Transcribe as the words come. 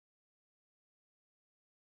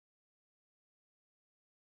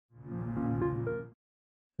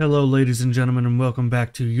Hello, ladies and gentlemen, and welcome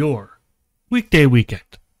back to your Weekday Weekend.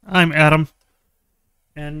 I'm Adam,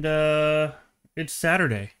 and it's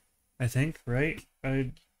Saturday, I think, right?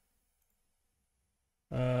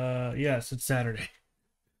 Yes, it's Saturday.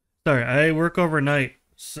 Sorry, I work overnight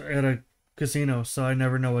at a casino, so I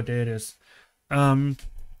never know what day it is.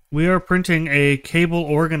 We are printing a cable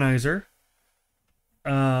organizer,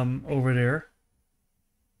 over there.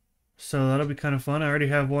 So that'll be kind of fun. I already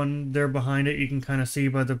have one there behind it. You can kind of see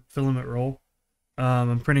by the filament roll.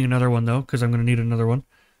 I'm printing another one, though, because I'm going to need another one.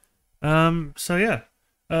 So yeah.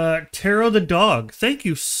 Taro the dog, thank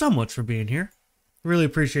you so much for being here. Really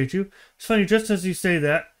appreciate you. It's funny, just as you say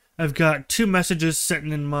that, I've got two messages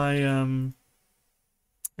sitting in my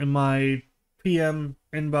PM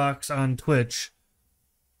inbox on Twitch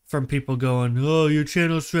from people going, "Oh, your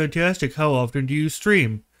channel's fantastic. How often do you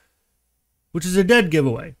stream?" Which is a dead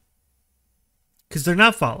giveaway, because they're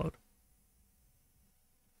not followed.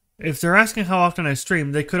 If they're asking how often I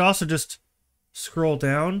stream, they could also just scroll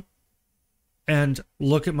down and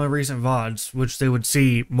look at my recent VODs, which they would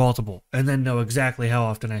see multiple, and then know exactly how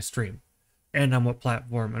often I stream, and on what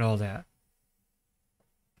platform and all that.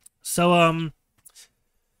 So,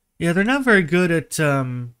 yeah, they're not very good at,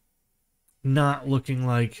 not looking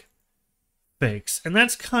like fakes. And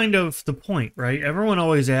that's kind of the point, right? Everyone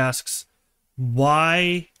always asks,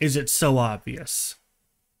 why is it so obvious?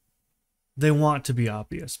 They want to be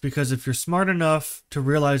obvious, because if you're smart enough to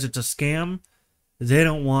realize it's a scam, they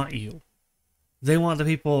don't want you. They want the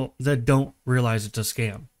people that don't realize it's a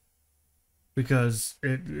scam, because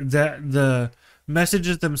the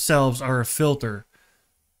messages themselves are a filter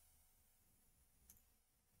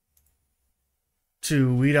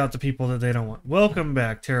to weed out the people that they don't want. Welcome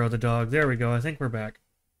back, Taro the dog. There we go. I think we're back.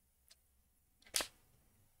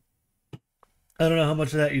 I don't know how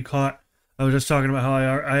much of that you caught. I was just talking about how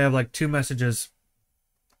I have like two messages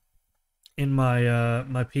in my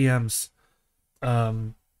my PMs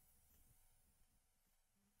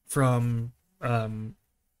from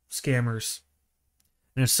scammers.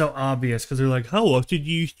 And it's so obvious because they're like, "How often do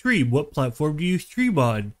you stream? What platform do you stream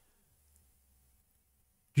on?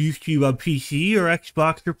 Do you stream on PC or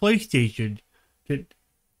Xbox or PlayStation?"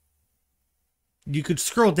 You could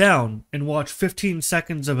scroll down and watch 15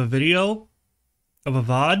 seconds of a video of a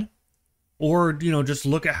VOD, or, you know, just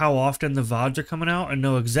look at how often the VODs are coming out and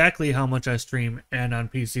know exactly how much I stream and on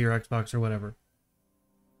PC or Xbox or whatever.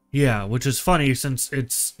 Yeah, which is funny since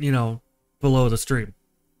it's, you know, below the stream.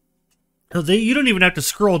 You don't even have to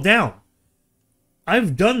scroll down.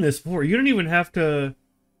 I've done this before. You don't even have to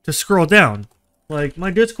scroll down. Like,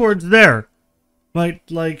 my Discord's there. My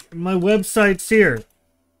website's here.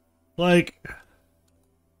 Like,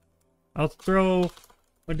 I'll throw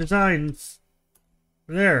my designs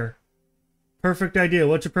there. Perfect idea.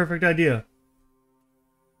 What's your perfect idea?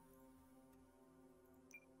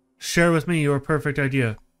 Share with me your perfect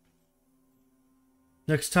idea.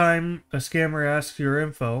 Next time a scammer asks your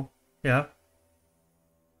info, yeah,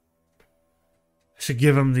 I should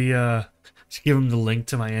give him the link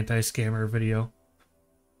to my anti-scammer video.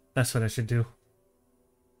 That's what I should do.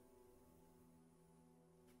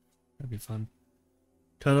 That'd be fun.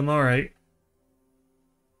 Tell them, all right.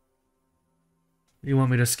 You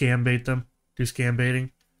want me to scam bait them? Do scam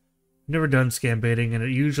baiting? Never done scam baiting, and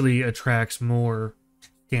it usually attracts more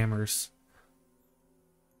scammers.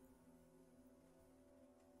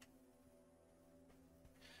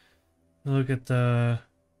 Look at the...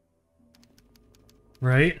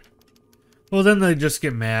 Right? Well, then they just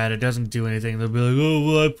get mad. It doesn't do anything. They'll be like, "Oh,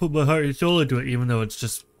 well, I put my heart and soul into it," even though it's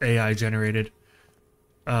just AI generated.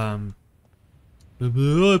 They'll be like,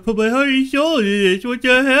 "Oh, I put my heart and soul into this. What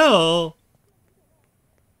the hell?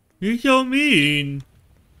 You're so mean."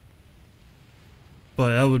 But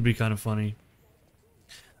that would be kind of funny.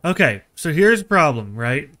 Okay, so here's the problem,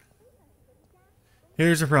 right?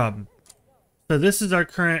 Here's the problem. So this is our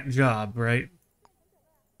current job, right?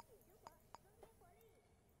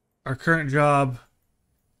 Our current job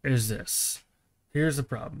is this. Here's the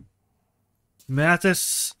problem.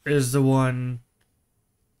 Mathis is the one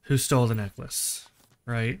who stole the necklace,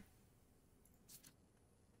 right?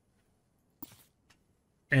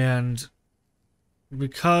 And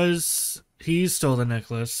because he stole the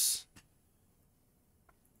necklace,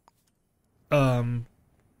 oh,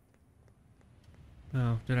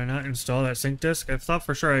 did I not install that sync disk? I thought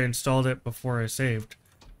for sure I installed it before I saved.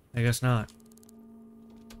 I guess not.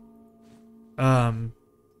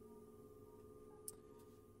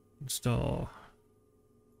 Install.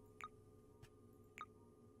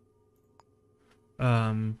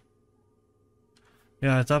 Yeah,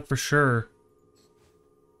 I thought for sure.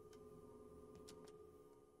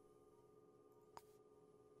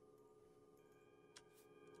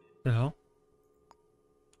 The hell?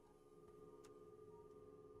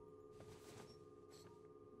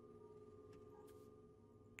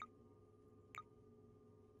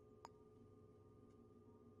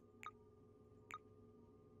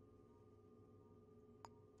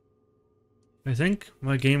 I think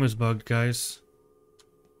my game is bugged, guys.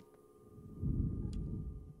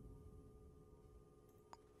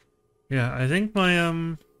 Yeah, I think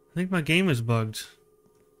my game is bugged.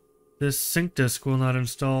 This sync disk will not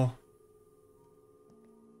install.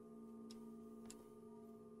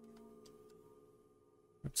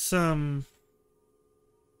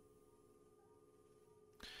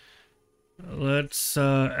 Let's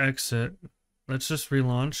exit. Let's just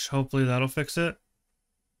relaunch. Hopefully that'll fix it.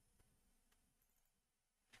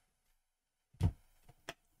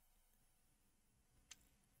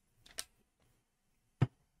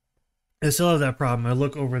 I still have that problem. I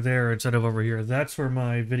look over there instead of over here. That's where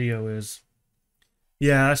my video is.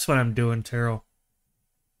 Yeah, that's what I'm doing, Terrell.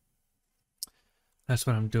 That's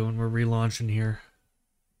what I'm doing. We're relaunching here.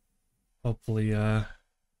 Hopefully,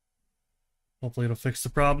 hopefully it'll fix the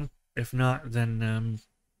problem. If not, then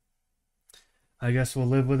I guess we'll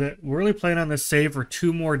live with it. We're really playing on this save for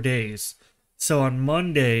 2 more days. So on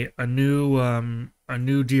Monday, a new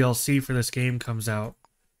DLC for this game comes out.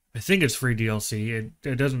 I think it's free DLC.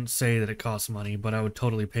 It doesn't say that it costs money, but I would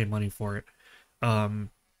totally pay money for it. And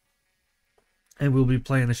we'll be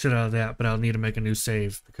playing the shit out of that, but I'll need to make a new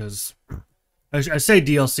save because I say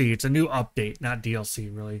DLC. It's a new update, not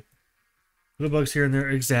DLC, really. Little bugs here and there,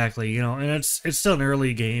 exactly. You know, and it's still an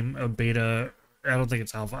early game, a beta. I don't think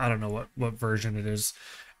it's alpha. I don't know what version it is.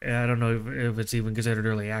 I don't know if it's even considered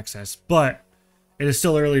early access, but it is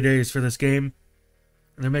still early days for this game.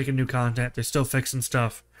 They're making new content. They're still fixing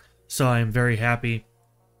stuff. So I am very happy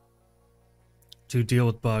to deal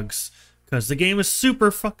with bugs because the game is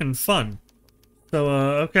super fucking fun. So,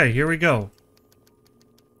 okay, here we go.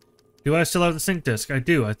 Do I still have the sync disk? I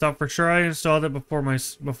do. I thought for sure I installed it before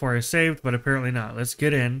I saved, but apparently not. Let's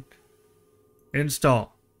get in.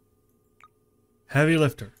 Install. Heavy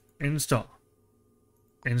lifter. Install.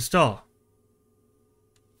 Install.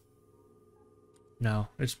 No,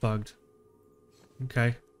 it's bugged.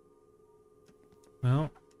 Okay. Well,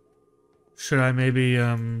 should I maybe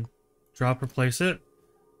replace it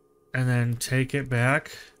and then take it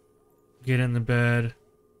back, get in the bed,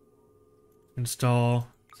 install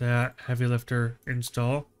that heavy lifter,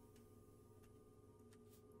 install.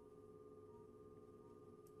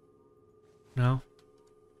 No?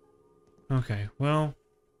 Okay, well,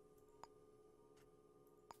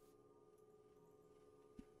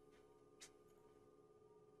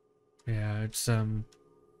 yeah, it's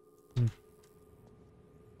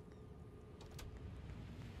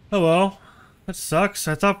Oh well, that sucks.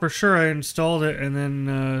 I thought for sure I installed it and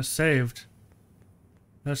then saved.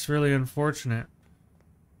 That's really unfortunate.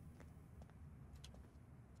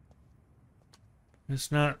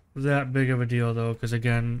 It's not that big of a deal though, because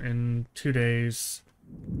again, in 2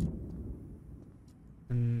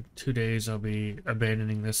 days, I'll be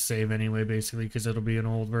abandoning this save anyway, basically, because it'll be an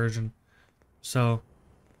old version. So,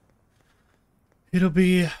 it'll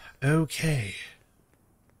be okay.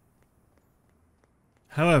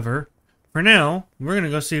 However, for now, we're gonna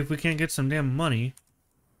go see if we can't get some damn money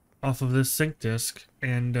off of this sync disk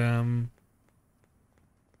and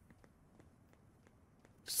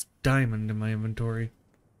this diamond in my inventory.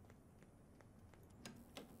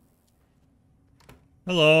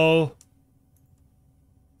 Hello.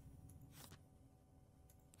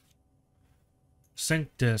 Sync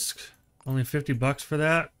disk. Only 50 bucks for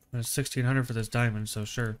that? That's 1,600 for this diamond, so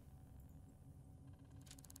sure.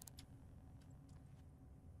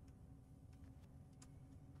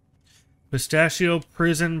 Pistachio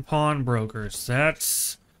Prison Pawnbrokers.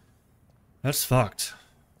 That's fucked.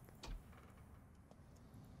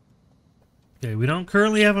 Okay, we don't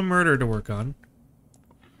currently have a murder to work on.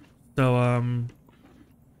 So,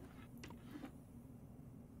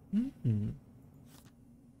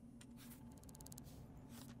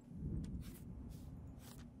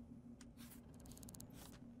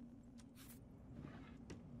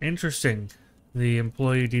 Interesting. The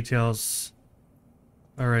employee details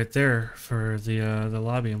are right there for the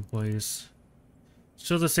lobby employees.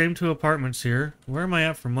 Still the same 2 apartments here. Where am I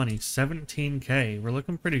at for money? 17K. We're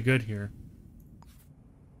looking pretty good here.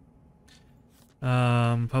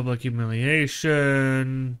 Public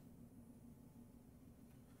humiliation.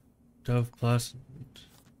 Dove Plus.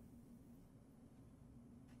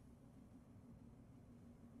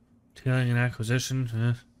 Tailing and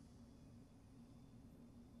acquisition.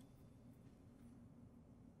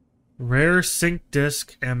 Rare sync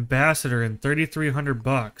disk ambassador and 3,300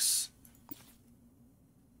 bucks.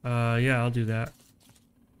 Yeah, I'll do that.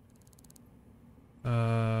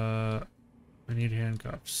 I need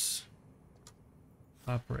handcuffs.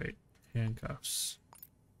 Operate. Handcuffs.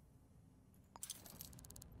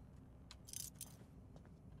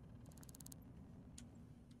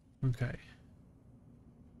 Okay.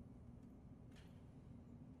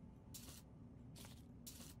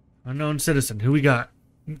 Unknown citizen. Who we got?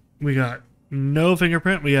 We got no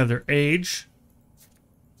fingerprint. We have their age.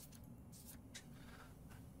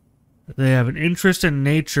 They have an interest in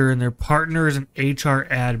nature, and their partner is an HR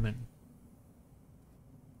admin.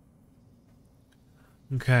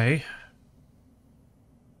 Okay.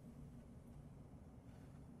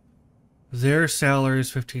 Their salary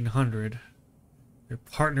is $1,500. Their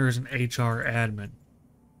partner is an HR admin.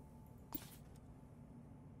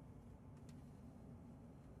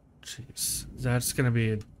 Jeez, that's gonna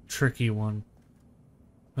be a tricky one.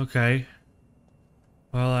 Okay.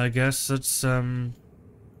 Well, I guess it's 2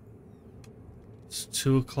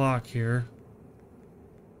 o'clock here.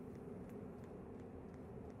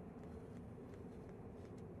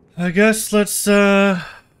 I guess let's go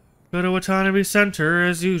to Watanabe Center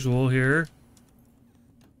as usual here.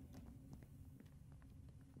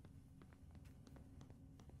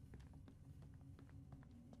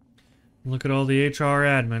 Look at all the HR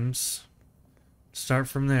admins. Start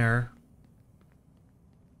from there.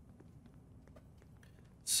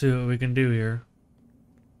 See what we can do here.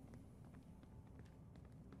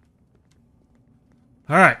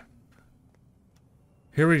 Alright.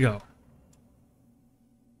 Here we go.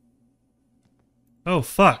 Oh,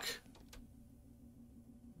 fuck.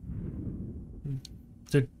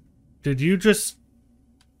 Did you just...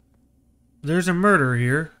 There's a murder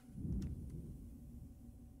here.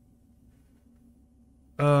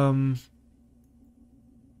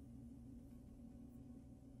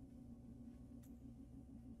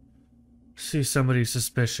 See somebody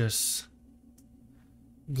suspicious.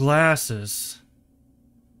 Glasses.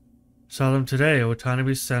 Saw them today at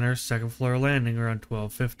Watanabe Center, second floor landing around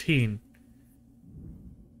 12:15.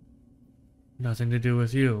 Nothing to do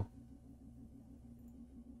with you.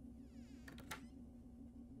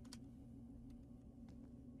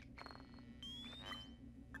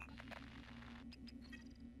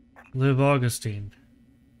 Liv Augustine.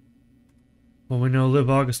 Well, we know Liv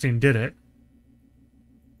Augustine did it.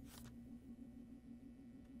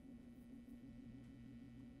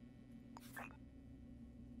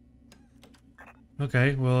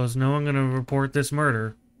 Okay, well, is no one gonna report this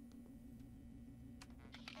murder?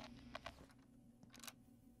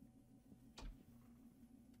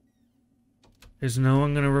 Is no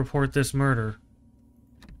one gonna report this murder?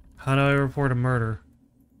 How do I report a murder?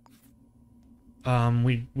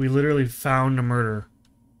 We literally found a murder.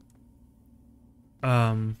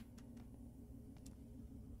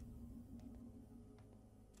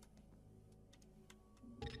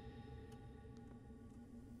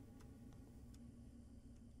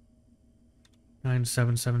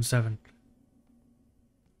 9777.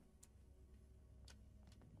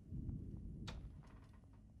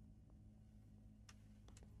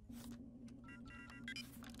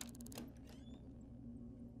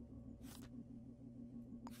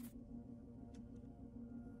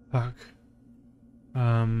 Fuck.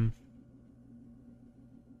 How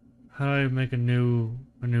do I make a new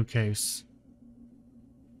case?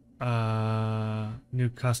 New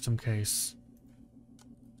custom case.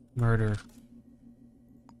 Murder.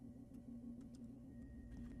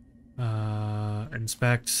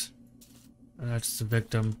 Inspect. That's the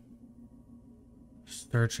victim.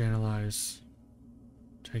 Search, analyze.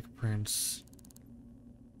 Take prints.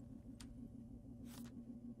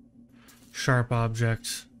 Sharp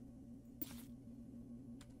object.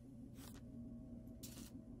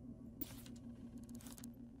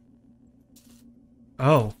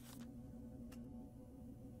 Oh.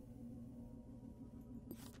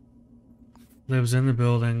 Lives in the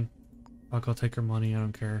building. Fuck, I'll take her money, I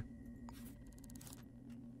don't care.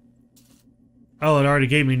 Oh, it already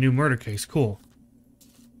gave me a new murder case. Cool.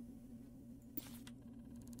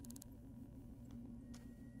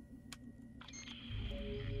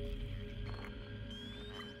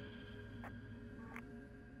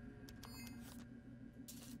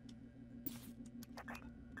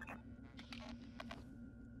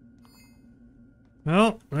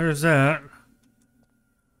 Well, there's that.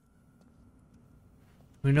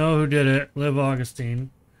 We know who did it. Liv Augustine.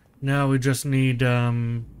 Now we just need,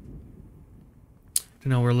 to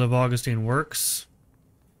know where Liv Augustine works.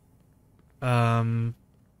 And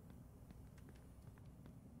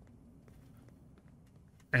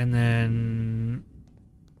then...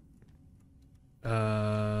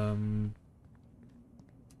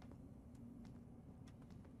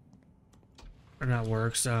 not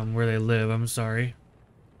works, where they live, I'm sorry.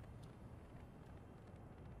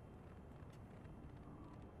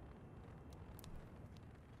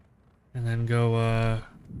 And then go,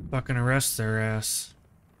 fucking arrest their ass.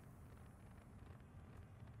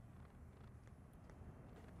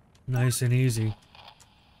 Nice and easy.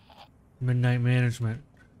 Midnight management.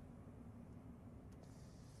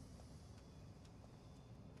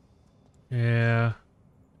 Yeah.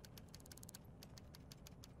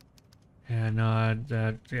 Yeah, no,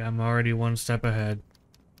 yeah, I'm already one step ahead.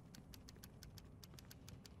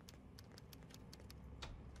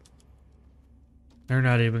 They're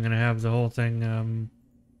not even gonna have the whole thing,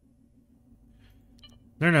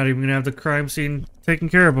 they're not even gonna have the crime scene taken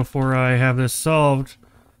care of before I have this solved.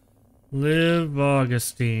 Liv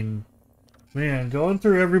Augustine. Man, going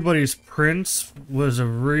through everybody's prints was a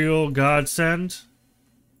real godsend.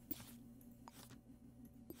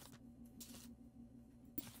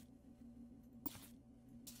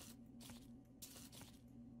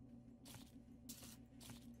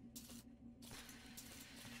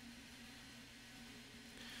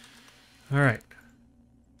 All right.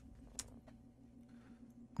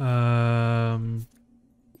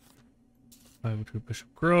 502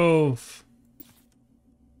 Bishop Grove.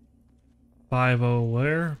 50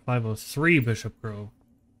 where? 503 Bishop Grove.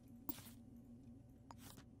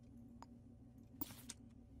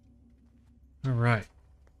 All right.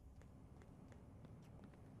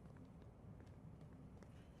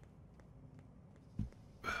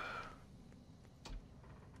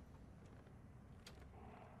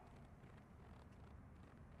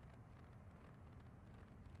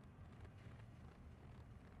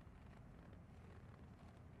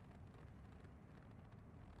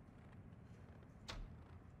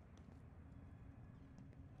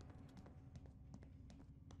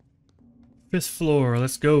 Fifth floor,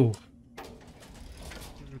 let's go.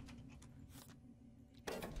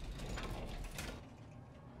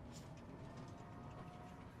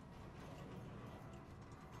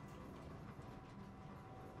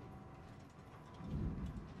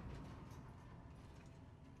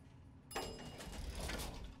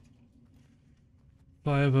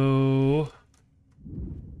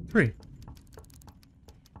 $503.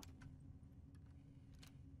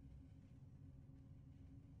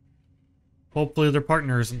 Hopefully their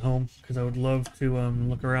partner isn't home, because I would love to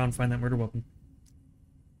look around, find that murder weapon.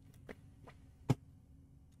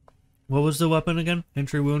 What was the weapon again?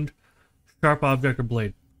 Entry wound, sharp object, or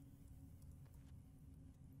blade?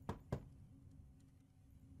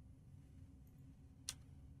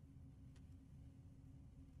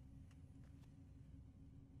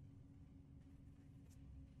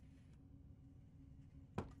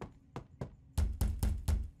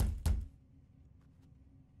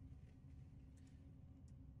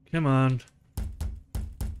 Come on.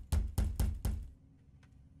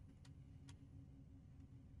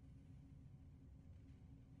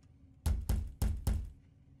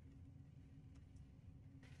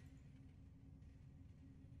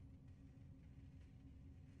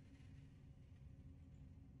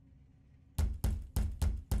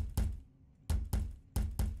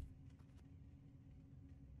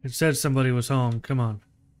 It said somebody was home. Come on.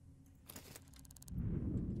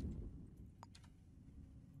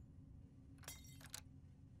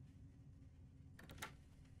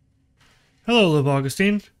 Hello, Liv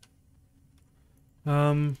Augustine.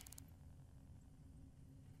 That's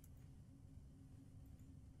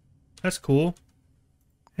cool.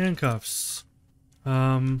 Handcuffs.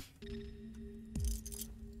 I'll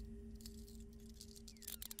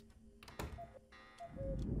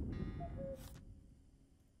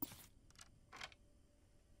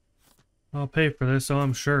pay for this, so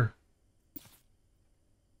I'm sure.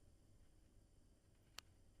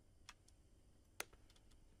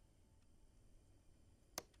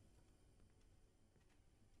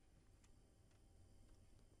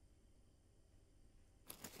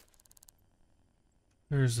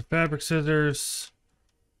 There's the fabric scissors.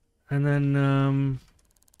 And then,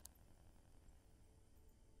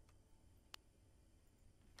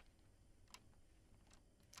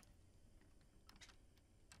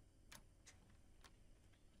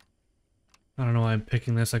 I don't know why I'm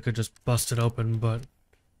picking this. I could just bust it open, but...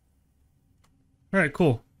 Alright,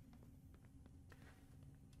 cool.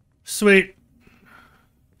 Sweet.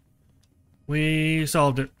 We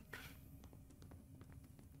solved it.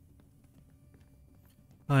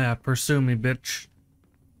 Oh yeah, pursue me, bitch.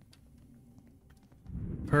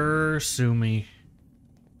 Pursue me.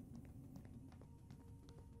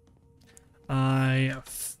 I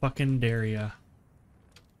fucking dare ya.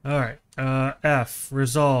 Alright, F,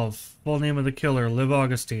 resolve. Full name of the killer, Liv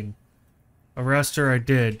Augustine. Arrest her, I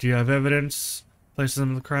did. Do you have evidence? Places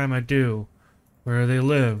of the crime, I do. Where they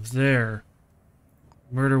live, there.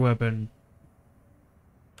 Murder weapon.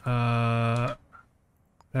 Fabric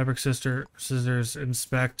scissors,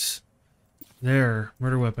 inspect. There.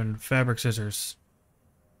 Murder weapon, fabric scissors.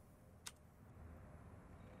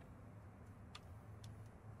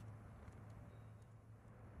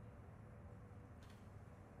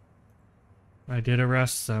 I did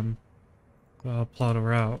arrest them. I'll plot a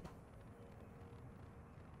route.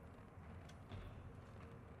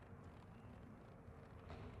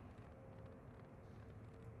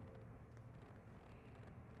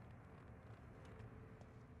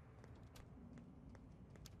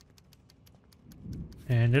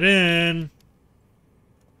 Hand it in.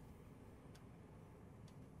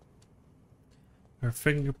 Her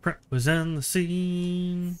fingerprint was in the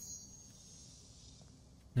scene.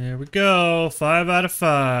 There we go. 5 out of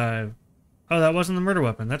 5. Oh, that wasn't the murder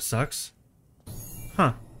weapon. That sucks.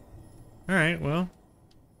 Huh. Alright, well.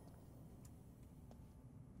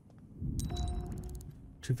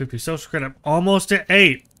 250 social credit. I'm almost at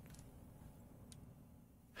 8.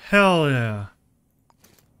 Hell yeah.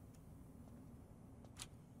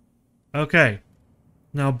 Okay.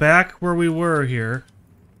 Now back where we were here.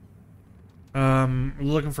 We're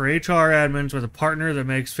looking for HR admins with a partner that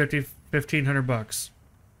makes $1,500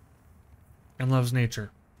 and loves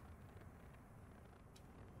nature.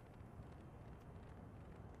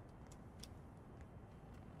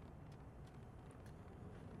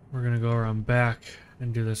 We're gonna go around back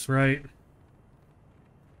and do this right.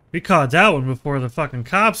 We caught that one before the fucking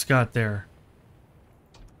cops got there.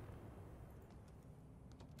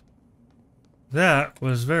 That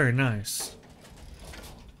was very nice.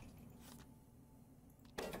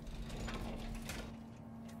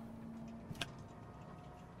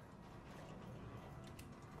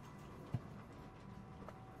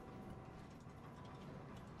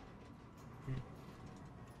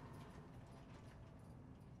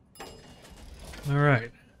 All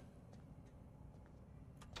right.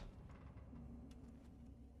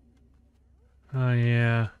 Oh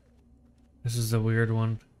yeah. This is a weird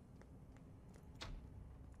one.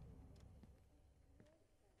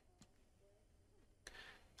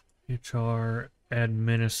 HR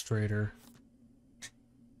administrator.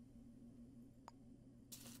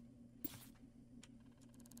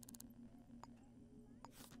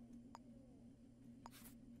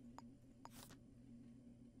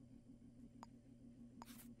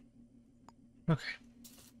 Okay.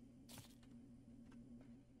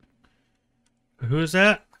 Who is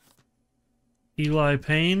that? Eli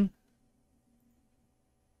Payne?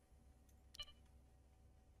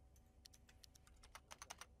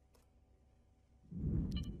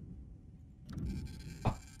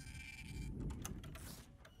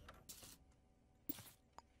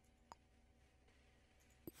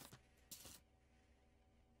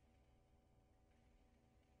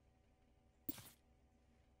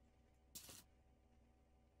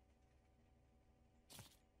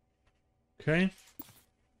 Okay.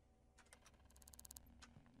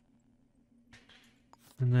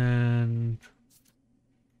 And then...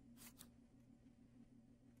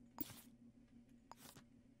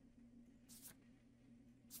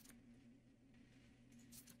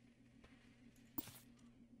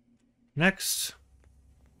 next.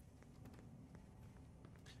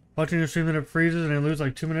 Watching your stream that it freezes and I lose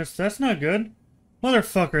like 2 minutes. That's not good.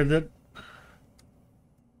 Motherfucker, that...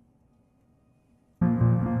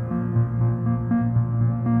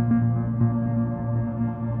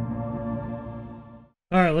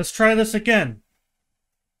 Alright, let's try this again.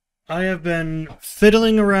 I have been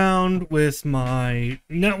fiddling around with my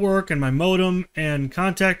network and my modem and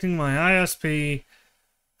contacting my ISP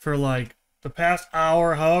for like the past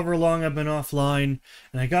hour, however long I've been offline,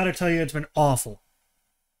 and I gotta tell you, it's been awful.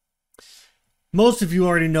 Most of you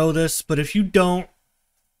already know this, but if you don't,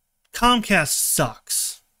 Comcast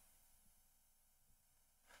sucks.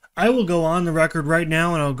 I will go on the record right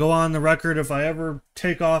now, and I'll go on the record if I ever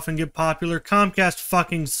take off and get popular. Comcast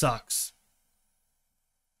fucking sucks.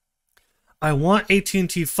 I want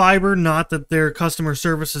AT&T Fiber, not that their customer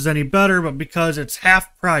service is any better, but because it's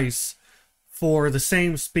half price for the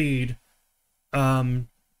same speed,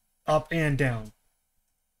 up and down.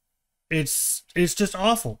 It's just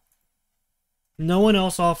awful. No one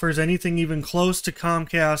else offers anything even close to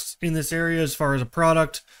Comcast in this area as far as a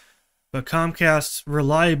product. But Comcast's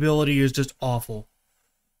reliability is just awful.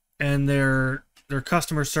 And their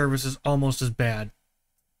customer service is almost as bad.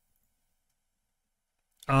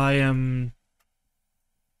 I am...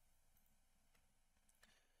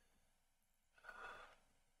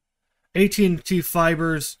 AT&T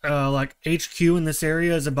Fiber's like HQ in this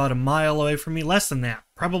area is about a mile away from me. Less than that.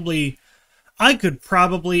 Probably I could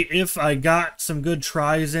probably, if I got some good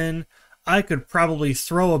tries in, I could probably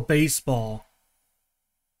throw a baseball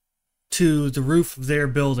to the roof of their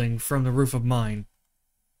building from the roof of mine.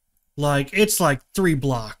 Like, it's like 3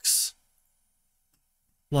 blocks.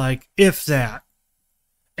 Like, if that.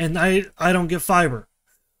 And I don't get fiber.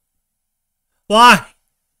 Why?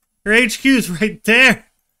 Your HQ's right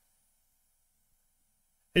there.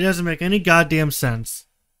 It doesn't make any goddamn sense.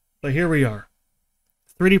 But here we are.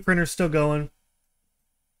 3D printer's still going.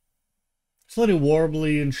 It's a little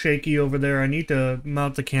warbly and shaky over there. I need to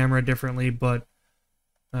mount the camera differently, but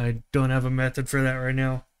I don't have a method for that right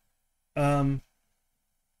now.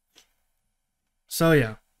 So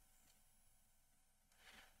yeah.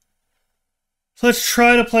 So let's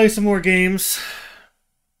try to play some more games.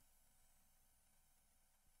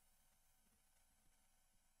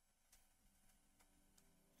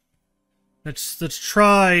 Let's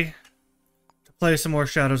try to play some more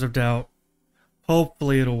Shadows of Doubt.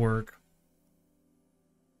 Hopefully it'll work.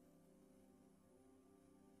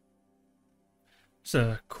 It's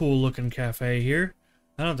a cool looking cafe here.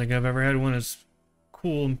 I don't think I've ever had one as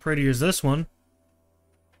cool and pretty as this one.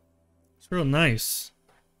 It's real nice.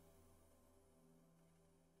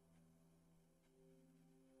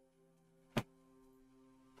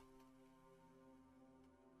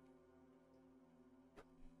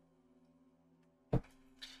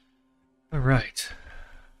 All right.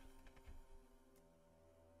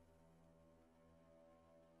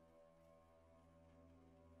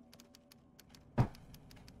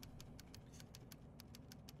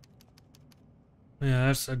 Yeah,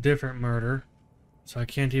 that's a different murder. So I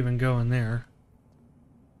can't even go in there.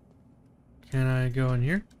 Can I go in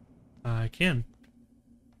here? I can.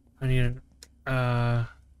 I need a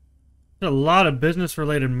lot of business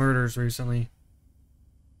related murders recently.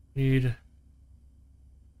 Need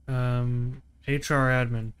HR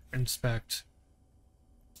admin inspect.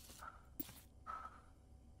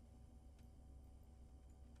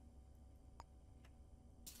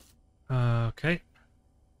 Okay.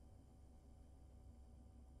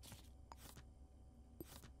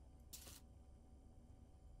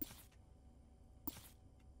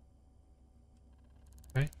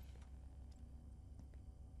 Okay.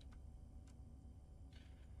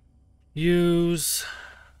 Use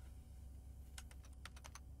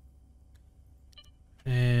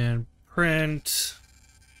and print.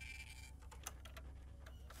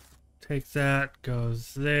 Take that,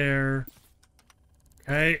 goes there.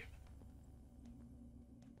 Okay.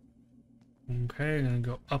 Okay, gonna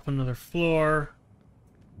go up another floor.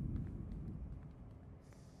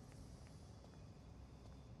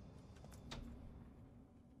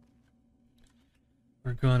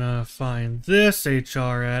 We're gonna find this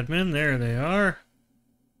HR admin. There they are.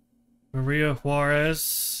 Maria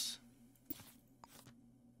Juarez.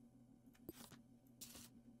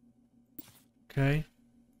 Okay.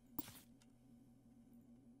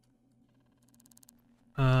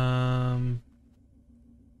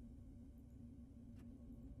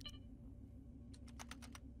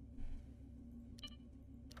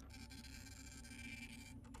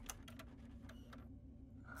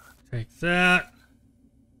 Take that.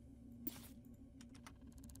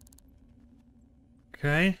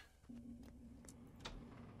 Okay.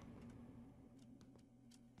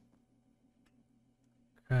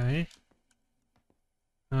 Okay.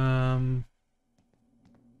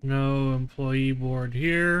 No employee board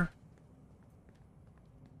here.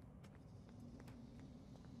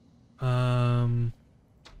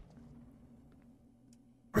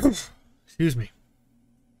 Excuse me.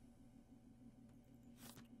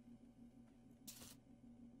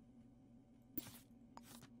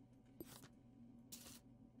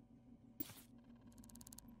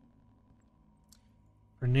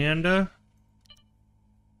 Fernanda.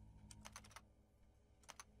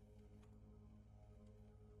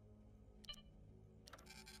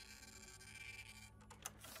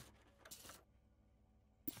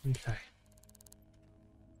 Okay.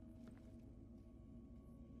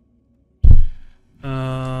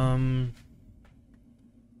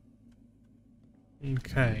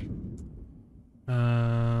 Okay.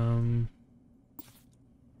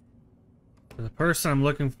 For the person I'm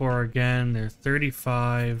looking for again, they're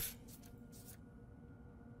 35.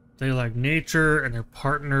 They like nature, and their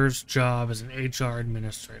partner's job is an HR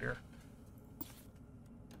administrator.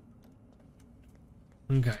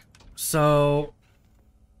 Okay. So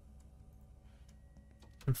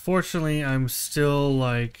unfortunately, I'm still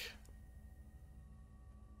like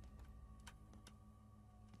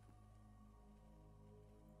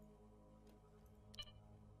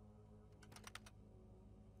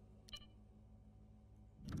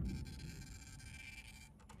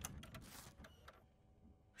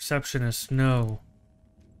Receptionist, no.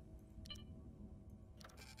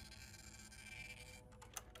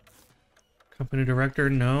 Company director,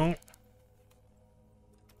 no.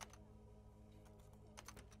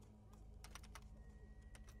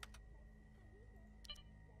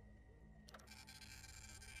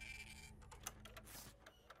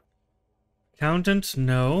 Accountant,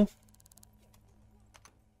 no.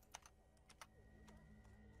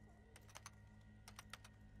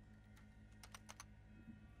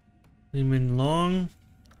 Lehman Long.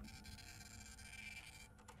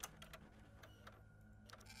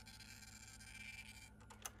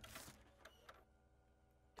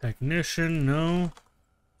 Technician, no.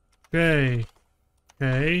 J.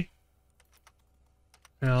 K.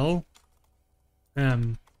 L.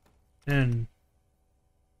 M. N.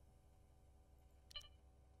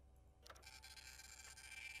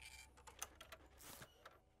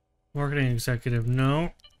 Marketing executive,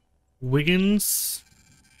 no. Wiggins.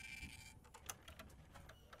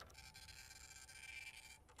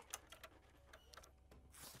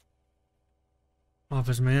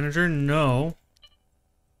 Office manager, no.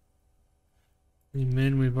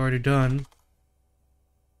 Min, we've already done.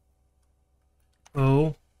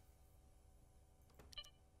 O.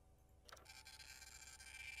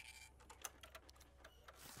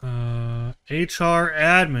 HR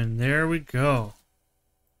admin, there we go.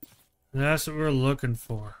 That's what we're looking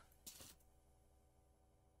for.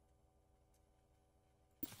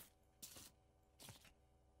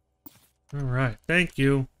 All right, thank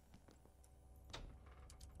you.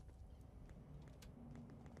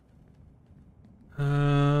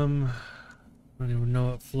 I don't even know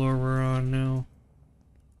what floor we're on now.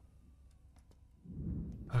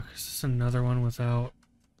 Okay, is this another one without?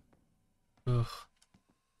 Ugh.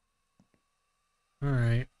 All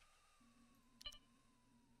right.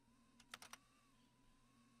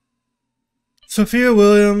 Sophia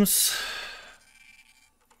Williams.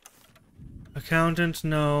 Accountant,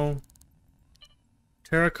 no.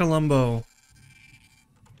 Tara Colombo.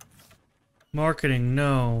 Marketing,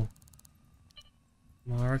 no.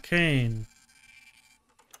 Mara Kane.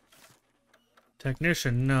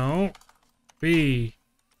 Technician, no. B.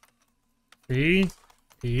 C.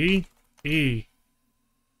 E. E.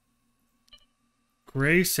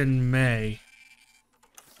 Grace and May.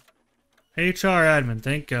 HR admin,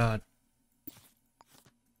 thank God.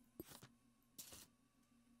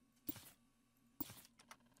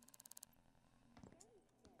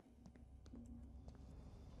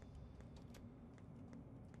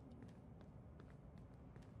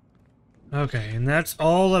 Okay, and that's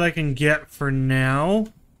all that I can get for now.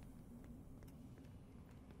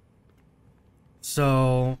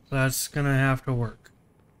 So that's gonna have to work.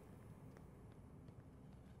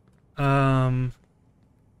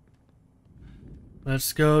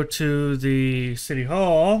 Let's go to the city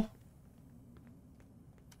hall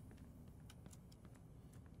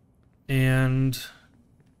and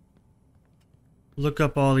look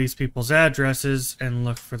up all these people's addresses and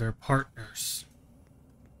look for their partners.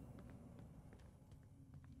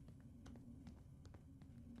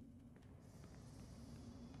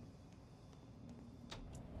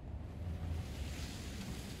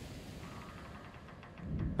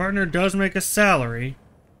 Partner does make a salary,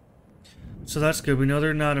 so that's good. We know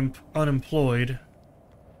they're not unemployed.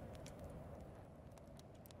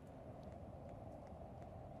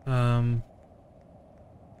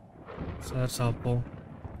 So that's helpful.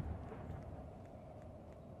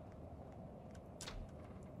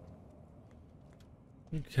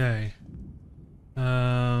 Okay.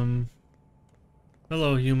 Hello,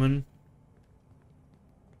 human.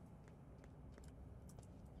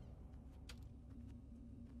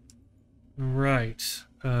 Right.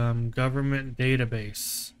 Government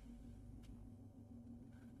database.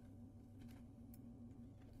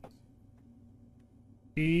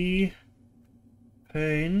 E.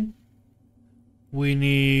 Payne. We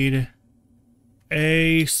need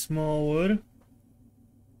A. Smallwood.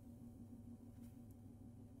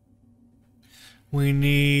 We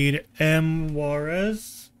need M.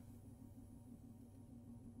 Juarez.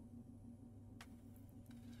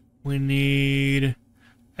 We need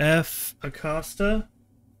F. Acosta.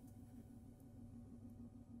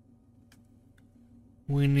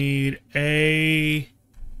 We need A.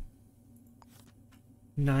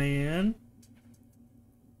 Nyan.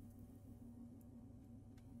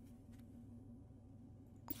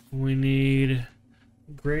 We need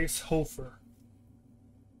Grace Hofer.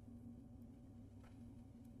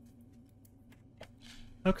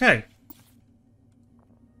 Okay.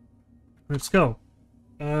 Let's go.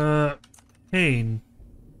 Payne.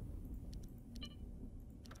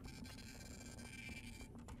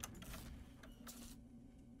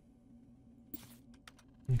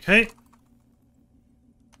 Okay.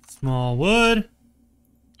 Small wood.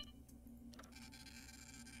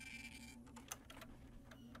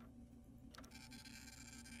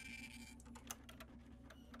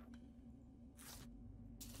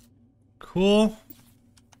 Cool.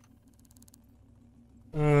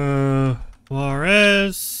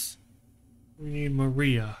 Juarez. We need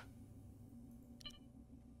Maria.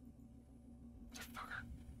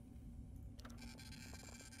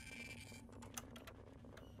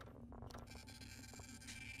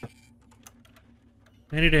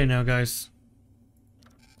 Any day now, guys.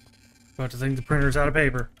 About to think the printer's out of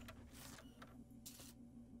paper.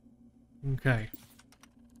 Okay.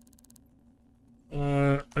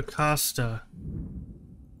 Acosta.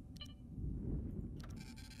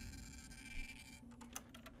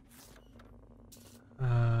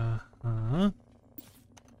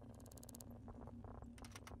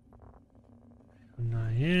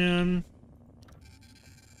 Diane.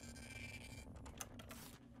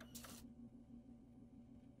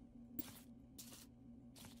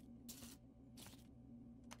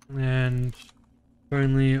 And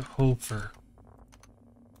finally, Hofer.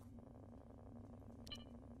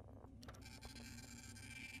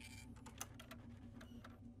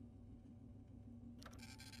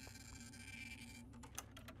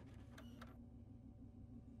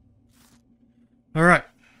 All right.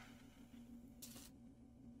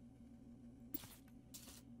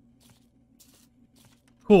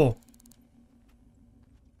 Cool.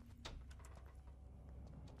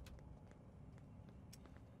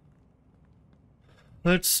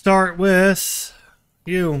 Let's start with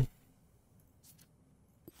you.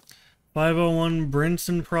 501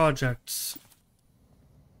 Brinson Projects.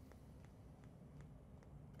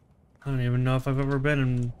 I don't even know if I've ever been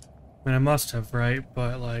in... I mean, I must have, right?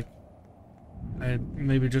 But, like...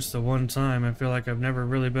 maybe just the one time. I feel like I've never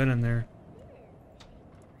really been in there.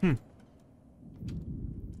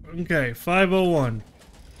 Okay, 501.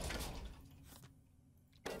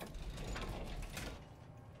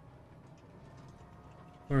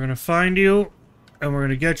 We're gonna find you, and we're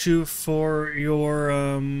gonna get you for your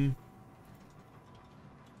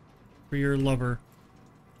lover.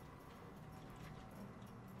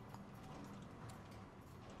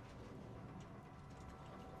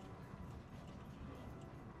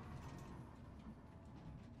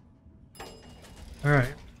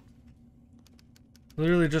 Alright.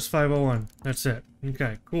 Literally just 501. That's it.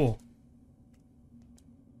 Okay, cool.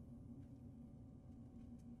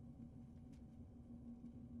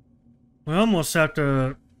 We almost have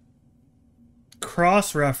to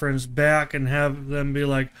cross-reference back and have them be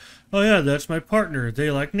like, oh yeah, that's my partner. They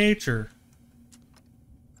like nature.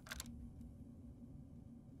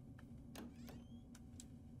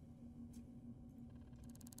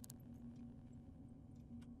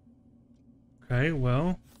 Okay,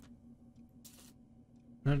 well...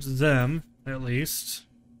 that's them, at least.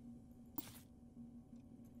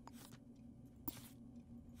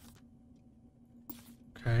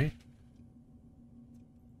 Okay.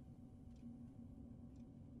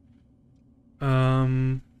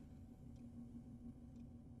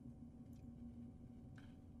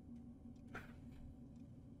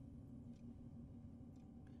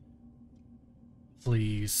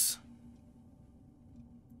 Please.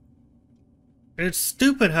 It's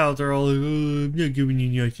stupid how they're all like, oh, I'm not giving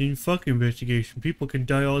you nothing. Fuck investigation. People can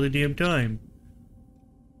die all the damn time.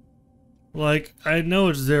 Like, I know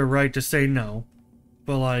it's their right to say no.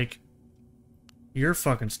 But, like, you're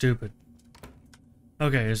fucking stupid.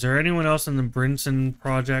 Okay, is there anyone else in the Brinson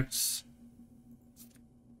projects?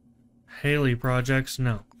 Haley projects?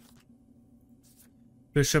 No.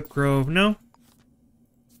 Bishop Grove? No.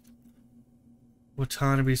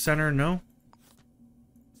 Watanabe Center? No.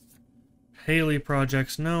 Haley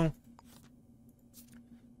projects? No.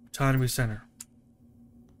 Watanabe Center.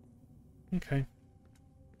 Okay.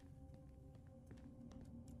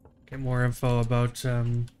 Get more info about,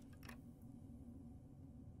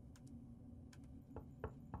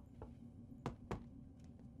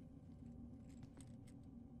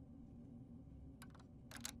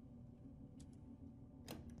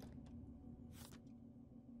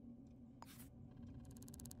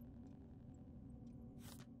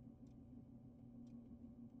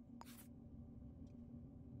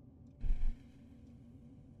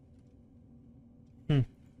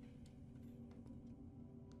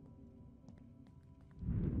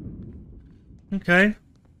 Okay.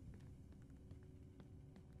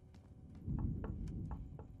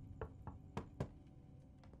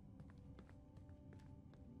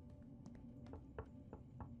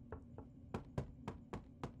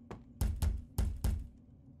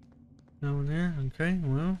 No one there? Okay,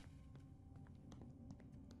 well.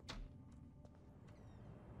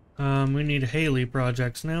 We need Haley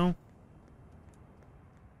projects now.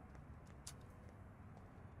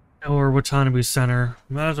 Or Watanabe Center.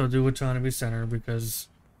 Might as well do Watanabe Center because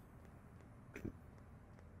it's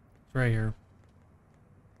right here.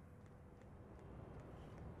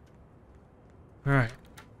 Alright.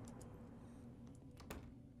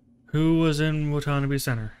 Who was in Watanabe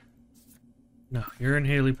Center? No, you're in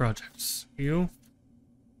Haley Projects. You?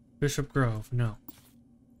 Bishop Grove. No.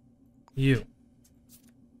 You.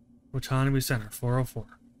 Watanabe Center, 404.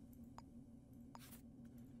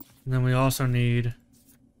 And then we also need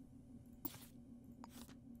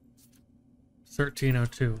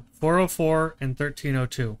 1302. 404 and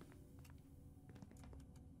 1302.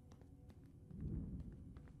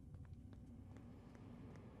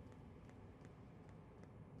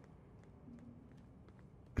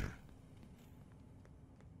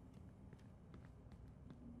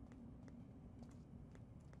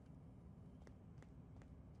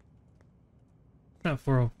 Not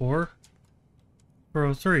 404.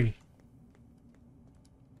 403.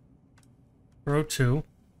 402.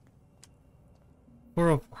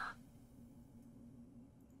 404.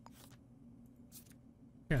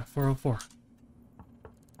 Yeah, 404.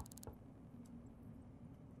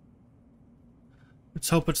 Let's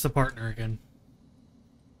hope it's the partner again.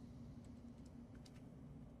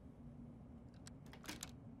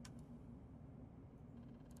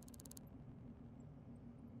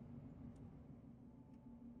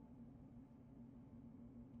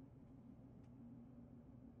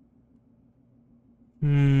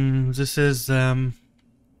 This is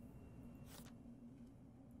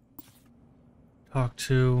talk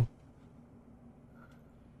to.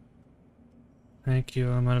 Thank you.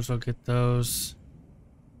 I might as well get those.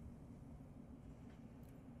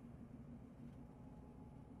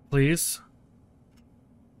 Please.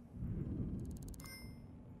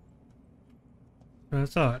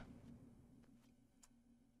 That's what I thought.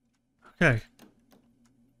 Okay.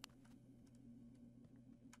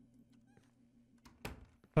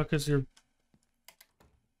 Fuck is your...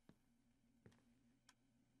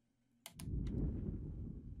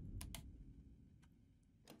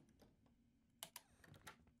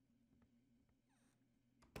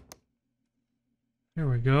 There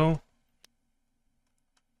we go.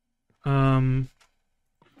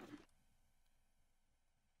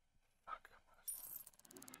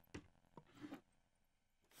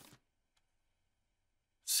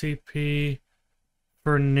 CP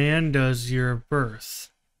Fernanda's year of birth.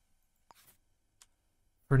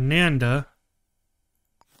 Fernanda,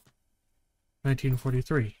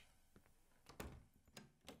 1943.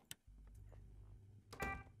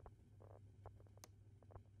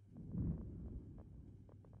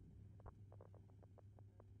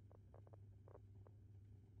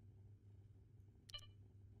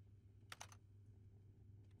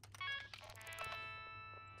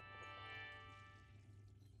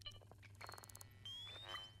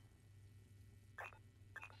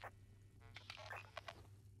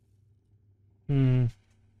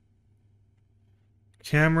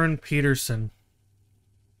 Cameron Peterson.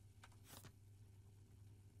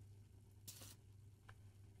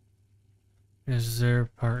 Is their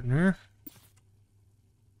partner.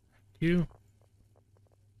 You.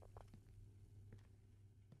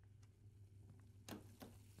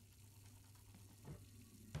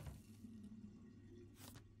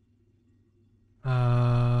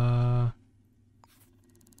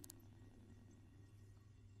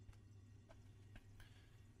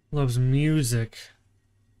 Loves music.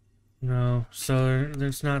 No, so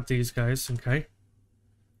there's not these guys, okay.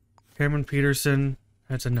 Cameron Peterson,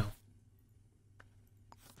 that's a no.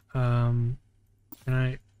 Can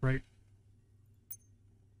I write?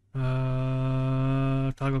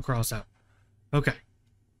 Toggle cross out. Okay.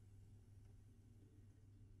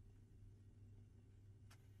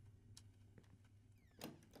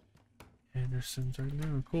 Anderson's right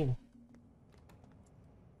now, cool.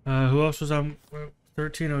 Who else was on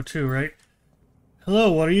 1302, right?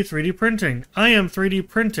 Hello, what are you 3D printing? I am 3D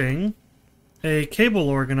printing a cable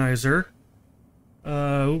organizer.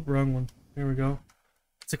 Oop, wrong one. There we go.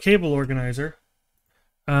 It's a cable organizer.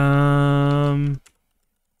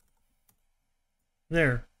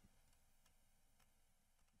 There.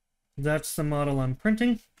 That's the model I'm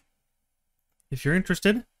printing. If you're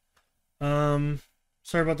interested. Sorry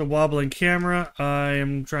about the wobbling camera. I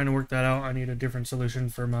am trying to work that out. I need a different solution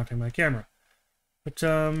for mounting my camera. But,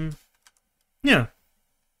 yeah.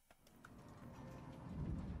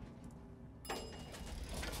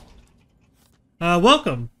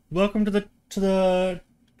 Welcome. Welcome to the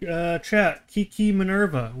chat. Kiki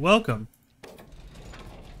Minerva. Welcome.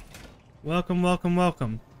 Welcome, welcome,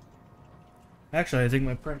 welcome. Actually, I think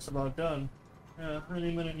my print's about done. Yeah,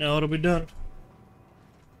 any minute now it'll be done.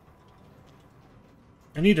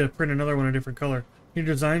 I need to print another one a different color. You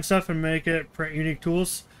design stuff and make it print unique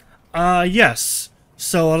tools? Yes.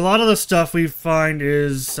 So a lot of the stuff we find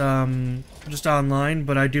is just online,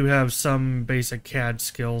 but I do have some basic CAD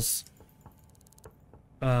skills.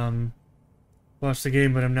 Watch the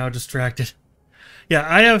game, but I'm now distracted. Yeah,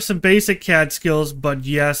 I have some basic CAD skills, but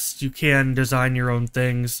yes, you can design your own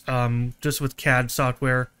things, just with CAD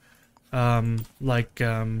software, like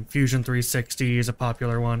Fusion 360 is a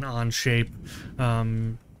popular one, Onshape,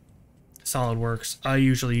 SolidWorks. I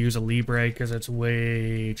usually use a Libre because it's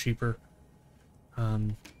way cheaper.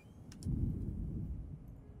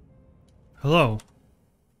 Hello.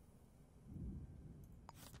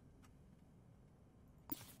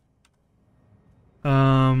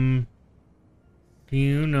 Do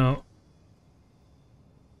you know?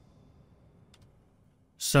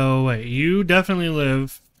 So, wait, you definitely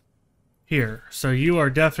live here. So you are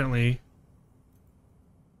definitely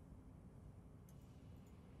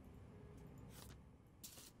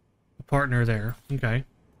a partner there. Okay.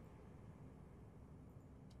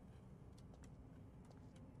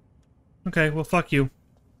 Okay, well, fuck you.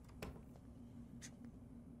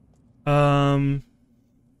 Oh,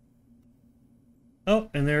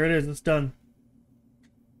 and there it is. It's done.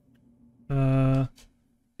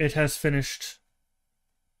 It has finished.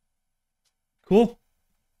 Cool.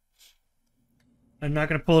 I'm not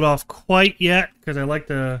going to pull it off quite yet, because I like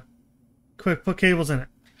to quick put cables in it.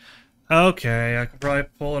 Okay, I can probably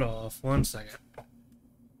pull it off. 1 second.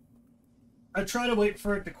 I try to wait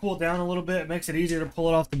for it to cool down a little bit. It makes it easier to pull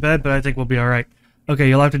it off the bed, but I think we'll be alright. Okay,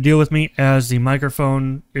 you'll have to deal with me as the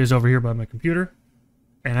microphone is over here by my computer,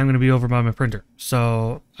 and I'm going to be over by my printer.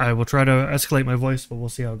 So I will try to escalate my voice, but we'll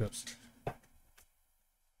see how it goes.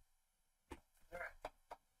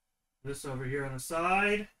 This over here on the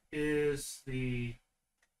side is the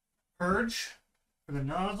purge for the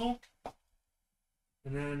nozzle.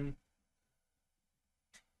 And then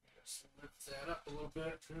just lift that up a little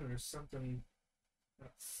bit. Ooh, there's something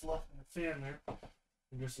fluff in the fan there.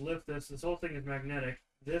 And just lift this. This whole thing is magnetic.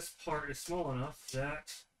 This part is small enough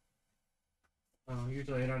that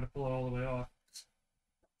usually I don't have to pull it all the way off.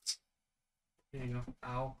 There you go.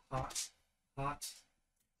 Ow. Hot. Hot.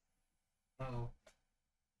 Uh-oh.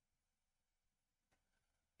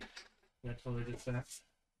 That totally did that.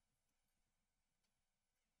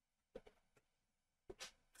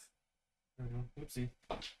 I don't know. Oopsie.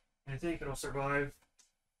 I think it'll survive.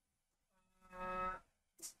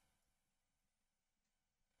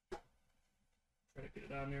 Try to get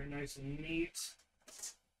it on there nice and neat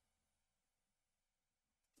as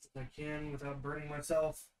I can without burning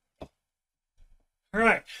myself.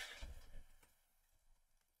 Alright.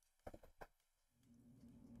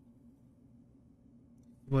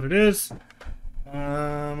 What it is.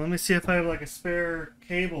 Let me see if I have like a spare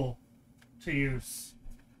cable to use.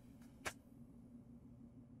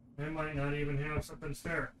 I might not even have something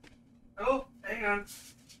spare. Oh, hang on.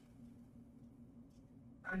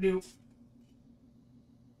 I do.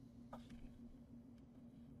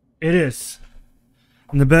 It is.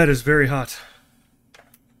 And the bed is very hot.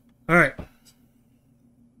 Alright.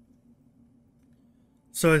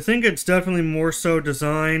 So I think it's definitely more so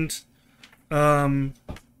designed to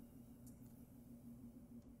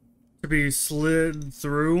be slid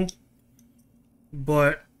through,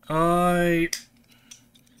 but I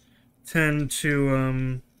tend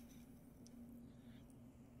to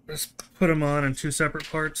just put them on in two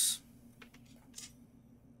separate parts.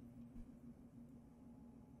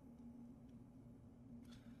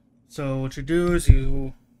 So what you do is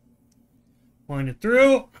you wind it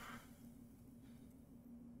through,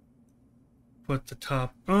 put the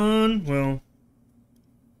top on, well,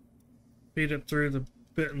 feed it through the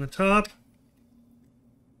bit in the top,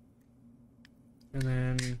 and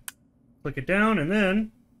then click it down, and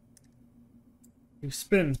then you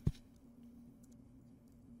spin.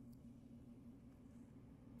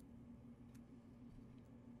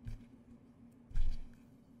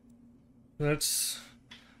 That's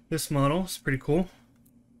this model. It's pretty cool.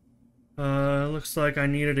 Looks like I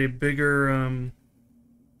needed a bigger, oh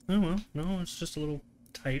well, no, it's just a little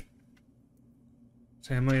tight.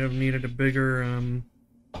 So I might have needed a bigger,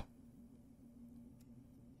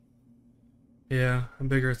 yeah, a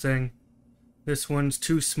bigger thing. This one's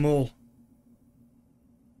too small.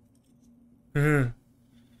 But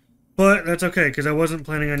that's okay, because I wasn't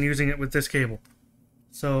planning on using it with this cable.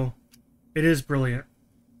 So, it is brilliant.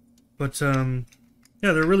 But, yeah,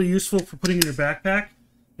 they're really useful for putting in your backpack.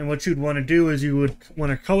 And what you'd want to do is you would want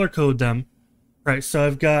to color code them Right, so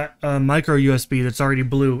I've got a micro USB that's already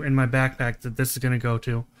blue in my backpack that this is going to go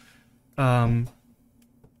to.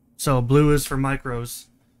 So blue is for micros.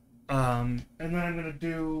 And then I'm going to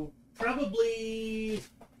do probably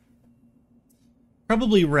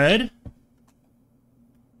red.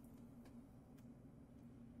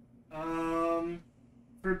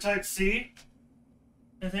 For type C,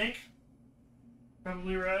 I think.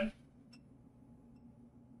 Probably red.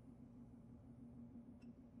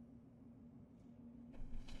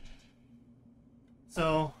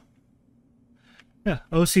 So, yeah,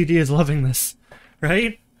 OCD is loving this,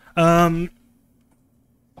 right? Yeah,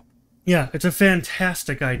 it's a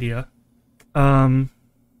fantastic idea. So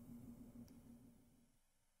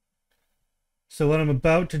what I'm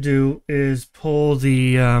about to do is pull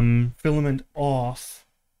the filament off.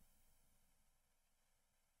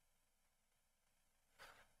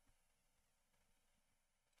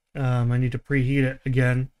 I need to preheat it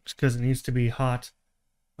again, just because it needs to be hot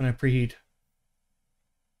when I preheat.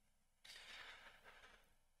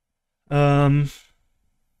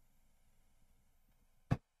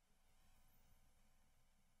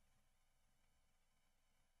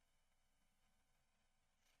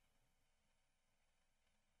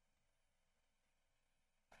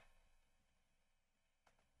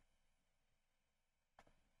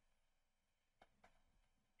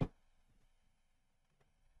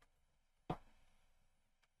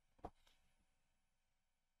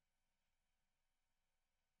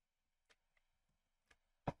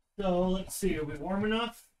 So let's see, are we warm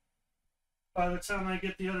enough? By the time I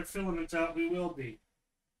get the other filaments out, we will be.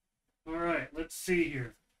 Alright, let's see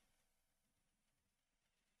here.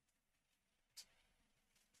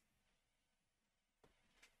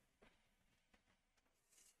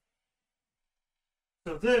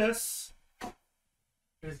 So this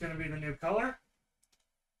is going to be the new color.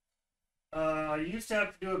 I used to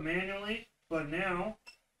have to do it manually, but now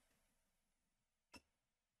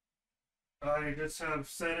I just have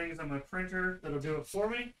settings on my printer that'll do it for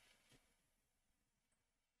me.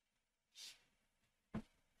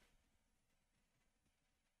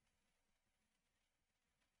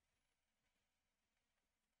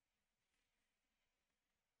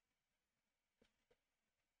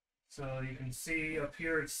 So you can see up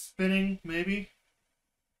here it's spinning, maybe.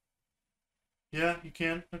 Yeah, you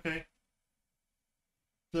can. Okay.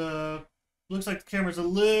 Looks like the camera's a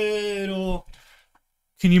little...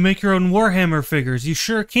 Can you make your own Warhammer figures? You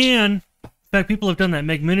sure can. In fact, people have done that.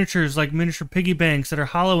 Make miniatures like miniature piggy banks that are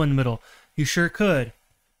hollow in the middle. You sure could.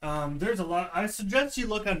 There's a lot. I suggest you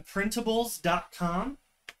look on printables.com.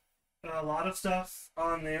 A lot of stuff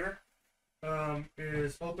on there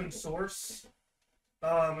is open source.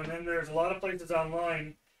 And then there's a lot of places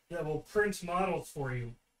online that will print models for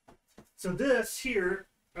you. So this here,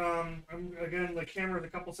 again, the camera is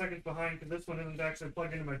a couple seconds behind because this one isn't actually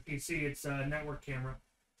plugged into my PC. It's a network camera.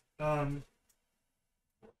 But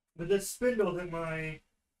this spindle that my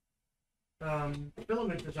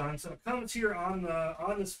filament is on, so it comes here on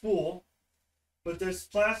the spool, but this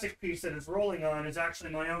plastic piece that it's rolling on is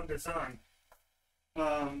actually my own design.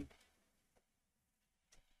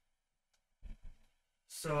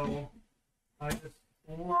 So I just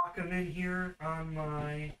lock them in here on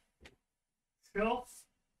my shelf.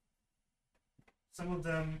 Some of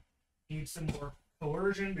them need some more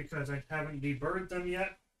coercion because I haven't deburred them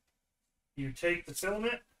yet. You take the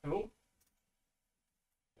filament,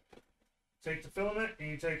 take the filament and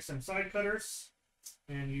you take some side cutters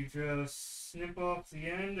and you just snip off the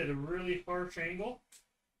end at a really harsh angle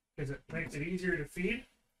because it makes it easier to feed.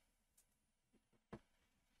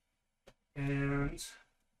 And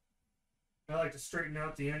I like to straighten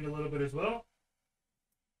out the end a little bit as well.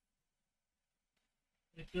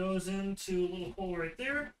 It goes into a little hole right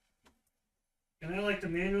there. And I like to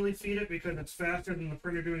manually feed it because it's faster than the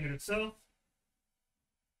printer doing it itself.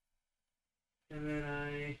 And then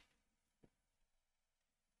I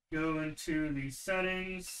go into the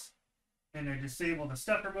settings and I disable the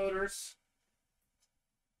stepper motors.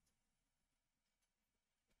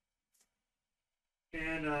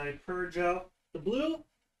 And I purge out the blue.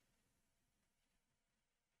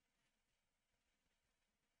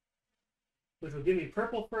 Which will give me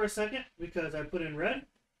purple for a second because I put in red.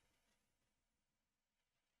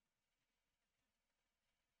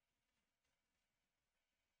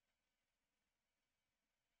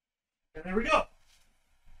 And there we go.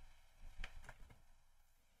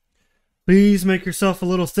 Please make yourself a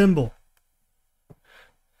little thimble.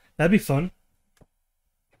 That'd be fun.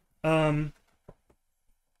 That'd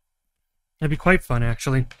be quite fun,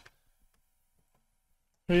 actually.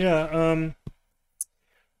 So yeah,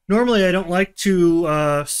 normally I don't like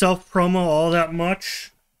to self-promo all that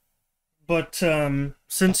much, but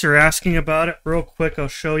since you're asking about it, real quick, I'll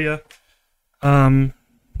show you.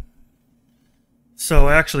 So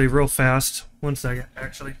actually, real fast, 1 second,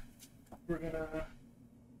 actually. We're gonna...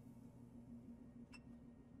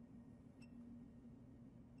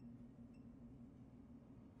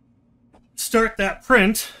 start that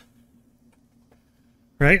print.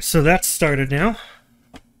 Right, so that's started now.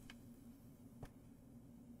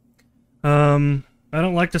 I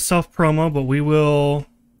don't like to self-promo, but we will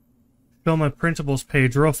show my printables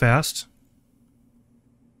page real fast.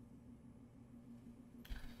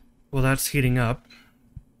 Well, that's heating up.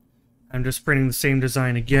 I'm just printing the same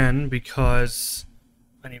design again because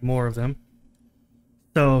I need more of them.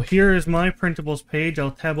 So here is my printables page.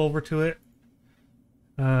 I'll tab over to it.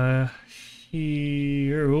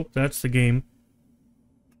 Here, oop, that's the game.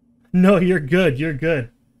 No, you're good. You're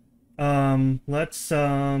good. Let's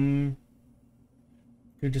do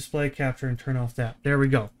display capture and turn off that. There we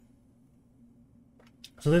go.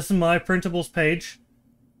 So this is my printables page.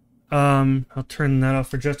 I'll turn that off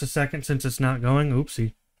for just a second since it's not going.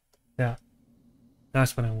 Oopsie. Yeah.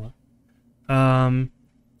 That's what I want.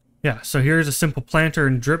 Yeah, so here's a simple planter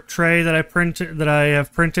and drip tray that I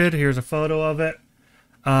have printed. Here's a photo of it.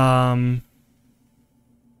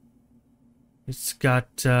 It's got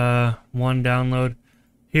one download.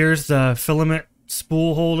 Here's the filament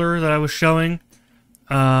spool holder that I was showing.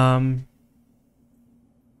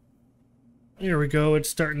 Here we go. It's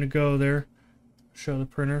starting to go there. Show the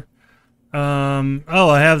printer. Oh,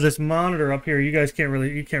 I have this monitor up here. You guys can't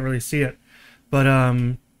really see it, but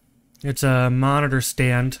it's a monitor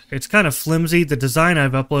stand. It's kind of flimsy. The design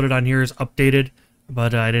I've uploaded on here is updated,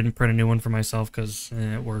 but I didn't print a new one for myself because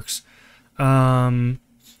it works.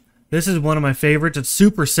 This is one of my favorites. It's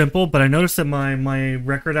super simple, but I noticed that my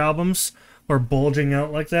record albums are bulging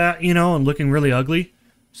out like that, you know, and looking really ugly.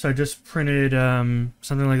 So I just printed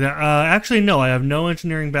something like that. Actually, no, I have no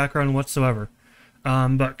engineering background whatsoever.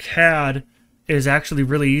 But CAD is actually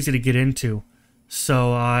really easy to get into.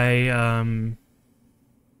 So I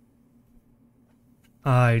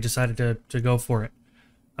decided to go for it.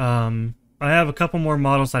 I have a couple more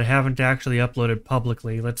models that I haven't actually uploaded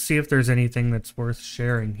publicly. Let's see if there's anything that's worth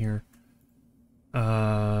sharing here.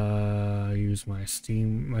 Use my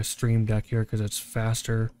Stream Deck here because it's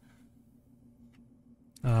faster.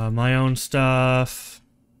 My own stuff.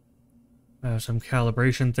 I have some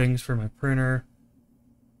calibration things for my printer.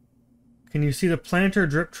 Can you see the planter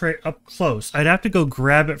drip tray up close? I'd have to go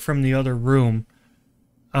grab it from the other room.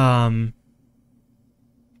 And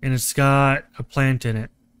it's got a plant in it.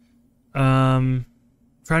 Trying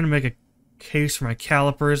to make a case for my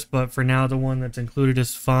calipers, but for now the one that's included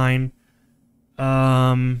is fine.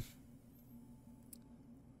 One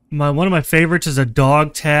of my favorites is a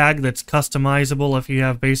dog tag that's customizable if you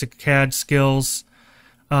have basic CAD skills.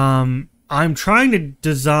 I'm trying to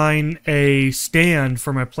design a stand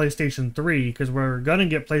for my PlayStation 3 because we're gonna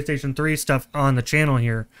get PlayStation 3 stuff on the channel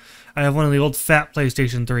here. I have one of the old fat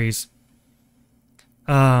PlayStation 3s.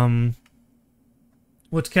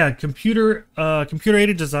 What's CAD?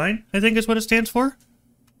 Computer-aided design, I think is what it stands for.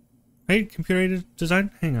 Right? Computer-aided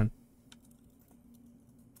design? Hang on.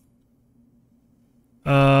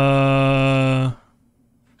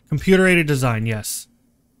 Computer-aided design, yes.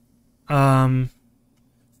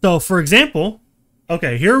 So, for example,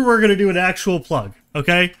 okay, here we're going to do an actual plug,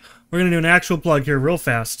 okay? We're going to do an actual plug here real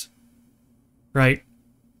fast, right?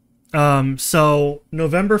 So,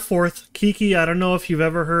 November 4th, Kiki, I don't know if you've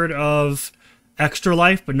ever heard of Extra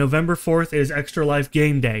Life, but November 4th is Extra Life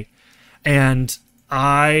Game Day. And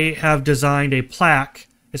I have designed a plaque.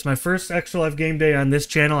 It's my first Extra Life Game Day on this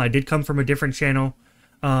channel. I did come from a different channel.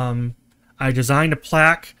 I designed a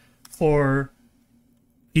plaque for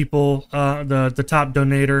people, the top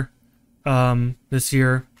donator this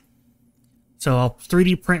year. So I'll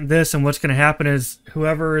 3D print this, and what's going to happen is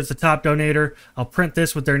whoever is the top donator, I'll print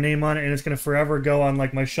this with their name on it, and it's going to forever go on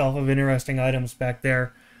like my shelf of interesting items back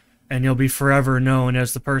there, and you'll be forever known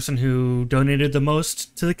as the person who donated the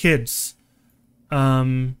most to the kids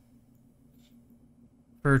for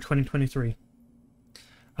 2023.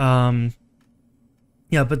 Yeah,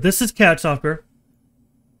 but this is CAD software.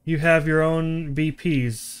 You have your own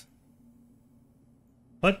BPs.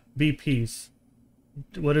 What? BPs.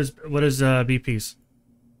 What is BPs?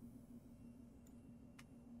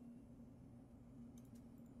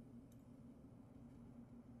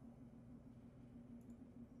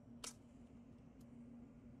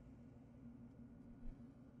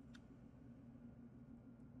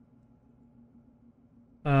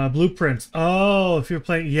 Blueprints. Oh, if you're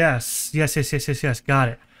playing, yes. Got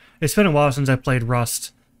it. It's been a while since I played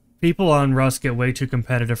Rust. People on Rust get way too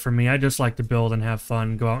competitive for me. I just like to build and have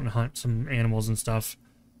fun, go out and hunt some animals and stuff.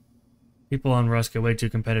 People on Rust get way too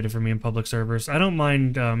competitive for me in public servers. I don't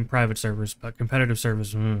mind private servers, but competitive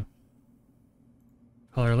servers,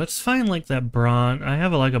 Color. Let's find like that bronze. I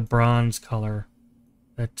have like a bronze color.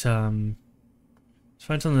 That let's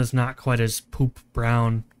find something that's not quite as poop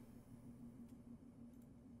brown.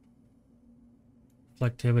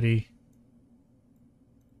 Reflectivity.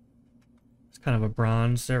 It's kind of a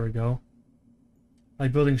bronze. There we go.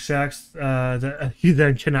 Like building shacks that you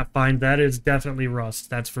then cannot find. That is definitely Rust.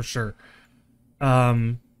 That's for sure.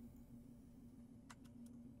 Yeah,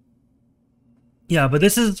 but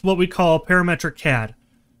this is what we call parametric CAD.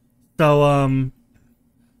 So,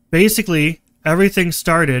 basically, everything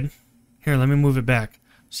started... Here, let me move it back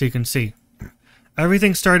so you can see.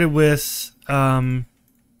 Everything started with,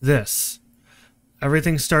 this.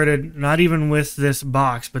 Everything started not even with this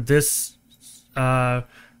box, but this, I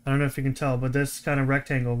don't know if you can tell, but this kind of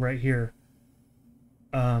rectangle right here.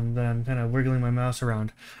 That I'm kind of wiggling my mouse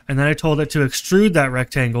around. And then I told it to extrude that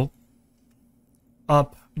rectangle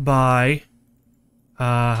up by...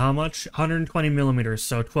 how much? 120 millimeters,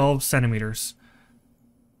 so 12 centimeters.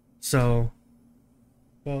 So,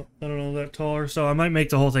 well, I don't know, that taller, so I might make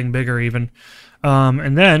the whole thing bigger even.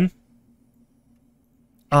 And then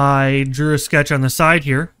I drew a sketch on the side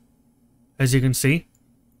here, as you can see.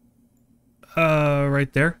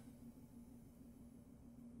 Right there.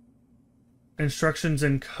 Instructions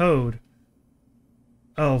and code.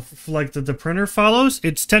 Oh, like the printer follows?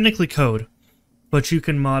 It's technically code, but you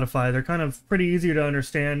can modify. They're kind of pretty easy to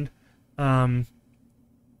understand. So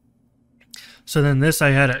then this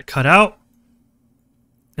I had it cut out.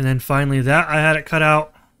 And then finally that I had it cut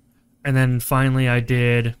out. And then finally I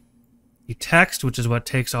did the text, which is what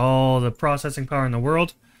takes all the processing power in the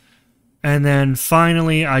world. And then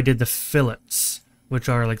finally I did the fillets, which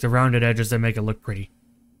are like the rounded edges that make it look pretty.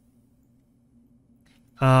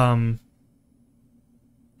 I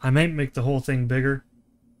might make the whole thing bigger.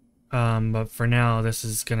 But for now, this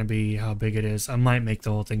is going to be how big it is. I might make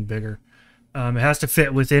the whole thing bigger. It has to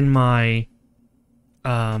fit within my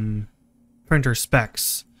printer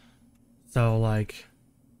specs. So, like,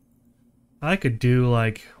 I could do,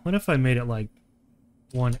 like, what if I made it, like,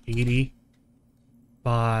 180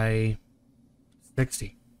 by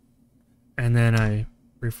 60? And then I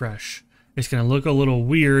refresh. It's going to look a little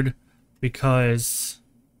weird because,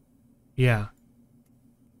 yeah.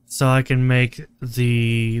 So I can make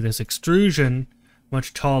this extrusion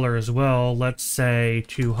much taller as well. Let's say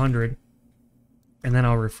 200. And then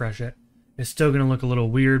I'll refresh it. It's still going to look a little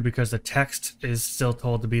weird because the text is still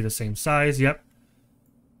told to be the same size. Yep.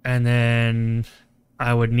 And then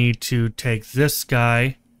I would need to take this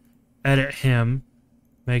guy, edit him,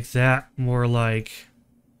 make that more like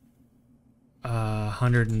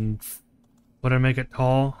 100 and... What did I make it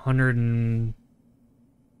tall?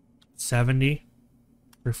 170.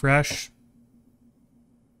 Refresh.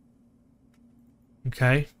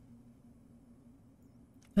 Okay.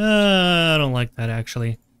 I don't like that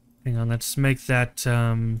actually. Hang on, let's make that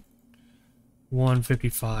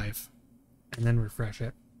 155 and then refresh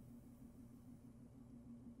it.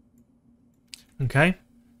 Okay.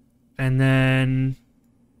 And then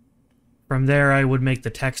from there I would make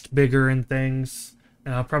the text bigger and things.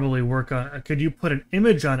 And I'll probably work on... Could you put an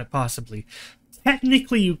image on it possibly?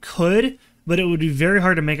 Technically you could, but it would be very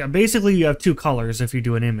hard to make. Basically, you have two colors if you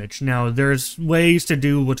do an image. Now, there's ways to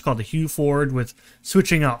do what's called a hue forward with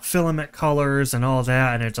switching out filament colors and all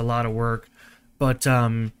that, and it's a lot of work. But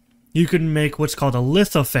you can make what's called a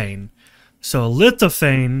lithophane. So a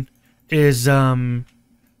lithophane is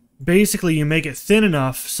basically you make it thin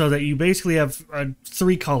enough so that you basically have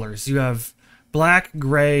three colors. You have black,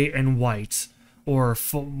 gray, and white, or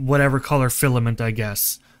whatever color filament, I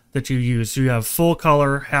guess, that you use. So you have full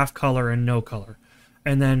color, half color, and no color.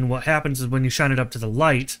 And then what happens is when you shine it up to the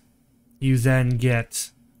light, you then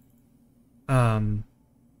get the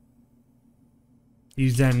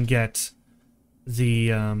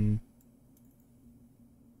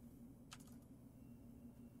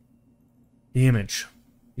image.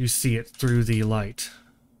 You see it through the light.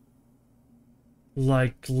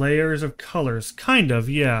 Like layers of colors, kind of,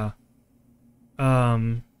 yeah.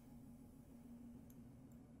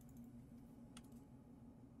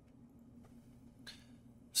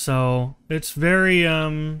 So it's very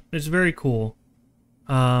cool.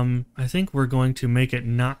 I think we're going to make it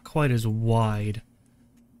not quite as wide.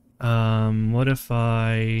 What if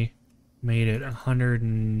I made it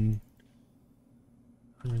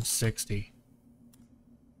 160?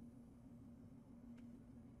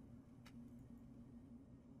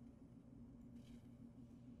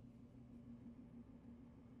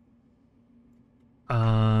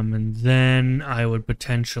 And then I would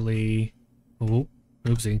potentially... Oh,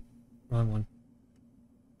 oopsie. Wrong one.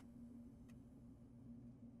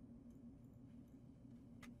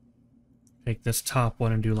 Take this top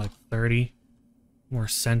one and do like 30. More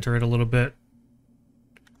center it a little bit.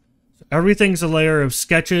 So everything's a layer of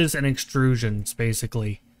sketches and extrusions,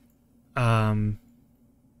 basically. It's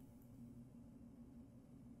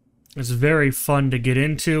very fun to get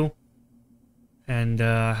into. And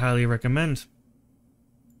highly recommend.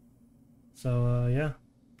 So, yeah.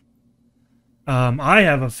 I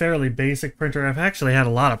have a fairly basic printer. I've actually had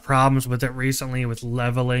a lot of problems with it recently with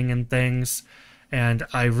leveling and things. And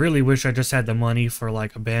I really wish I just had the money for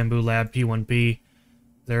like a Bamboo Lab P1P.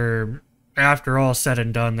 They're, after all said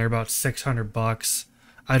and done, they're about $600.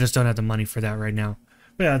 I just don't have the money for that right now.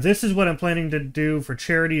 But yeah, this is what I'm planning to do for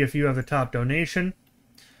charity if you have the top donation.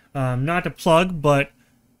 Not to plug, but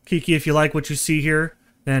Kiki, if you like what you see here,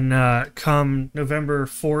 then come November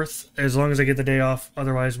 4th, as long as I get the day off,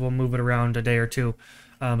 otherwise we'll move it around a day or two.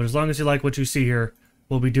 But as long as you like what you see here,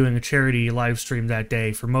 we'll be doing a charity live stream that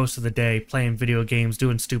day for most of the day, playing video games,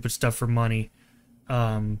 doing stupid stuff for money.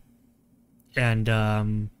 So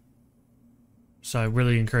I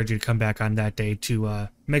really encourage you to come back on that day to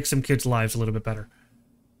make some kids' lives a little bit better.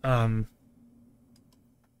 Is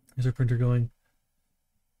our printer going?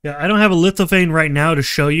 Yeah, I don't have a lithophane right now to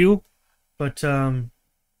show you, but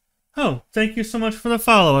oh, thank you so much for the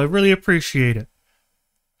follow. I really appreciate it.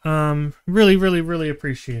 Really, really, really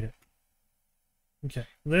appreciate it. Okay,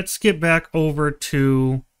 let's get back over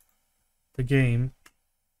to the game.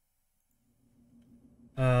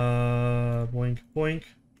 Boink, boink.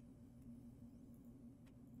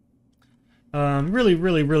 Really,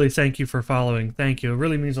 really, really thank you for following. Thank you. It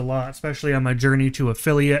really means a lot, especially on my journey to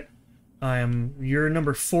affiliate. You're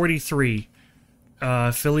number 43.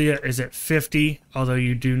 Affiliate is at 50, although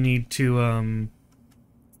you do need to,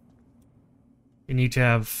 you need to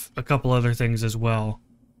have a couple other things as well.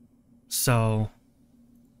 So,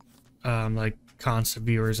 like constant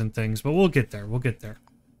viewers and things, but we'll get there. We'll get there.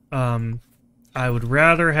 I would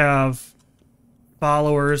rather have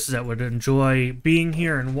followers that would enjoy being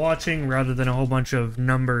here and watching rather than a whole bunch of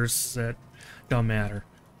numbers that don't matter.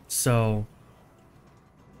 So,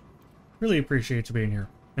 really appreciate you being here.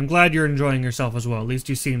 I'm glad you're enjoying yourself as well. At least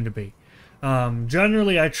you seem to be.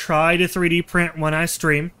 Generally, I try to 3D print when I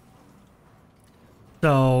stream.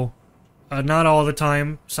 So, not all the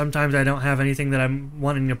time. Sometimes I don't have anything that I'm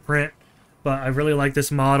wanting to print. But I really like this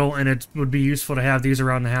model, and it would be useful to have these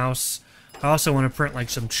around the house. I also want to print like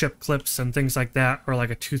some chip clips and things like that, or like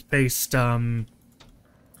a toothpaste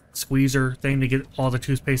squeezer thing to get all the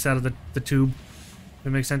toothpaste out of the tube. That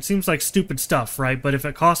makes sense. Seems like stupid stuff, right? But if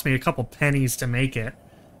it cost me a couple pennies to make it.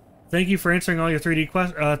 Thank you for answering all your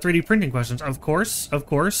 3D printing questions. Of course, of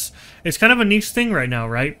course. It's kind of a niche thing right now,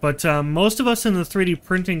 right? But most of us in the 3D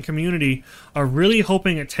printing community are really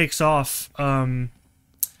hoping it takes off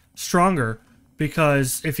stronger,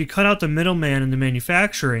 because if you cut out the middleman in the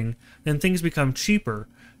manufacturing, then things become cheaper.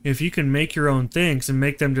 If you can make your own things and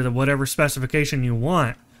make them to the whatever specification you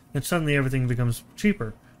want, then suddenly everything becomes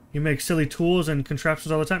cheaper. You make silly tools and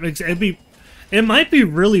contraptions all the time. It might be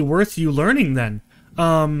really worth you learning then.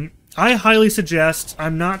 I highly suggest,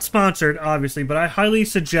 I'm not sponsored, obviously, but I highly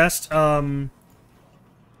suggest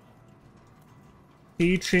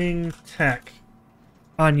Teaching Tech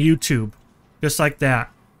on YouTube. Just like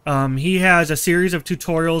that. He has a series of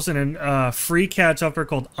tutorials in a free CAD software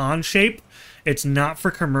called Onshape. It's not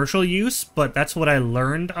for commercial use, but that's what I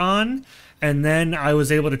learned on. And then I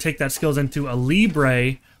was able to take that skills into a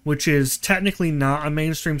Libre, which is technically not a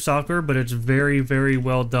mainstream software, but it's very, very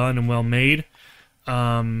well done and well made.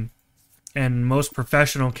 And most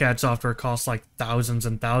professional CAD software costs like thousands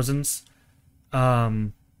and thousands. But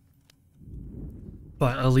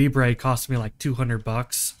a Libre cost me like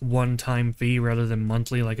 $200, one-time fee rather than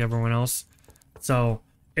monthly like everyone else. So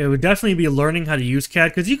it would definitely be learning how to use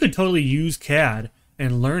CAD, because you could totally use CAD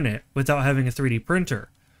and learn it without having a 3D printer.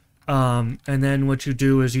 And then what you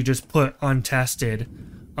do is you just put untested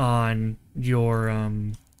on your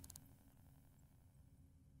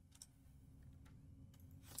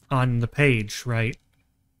on the page, right?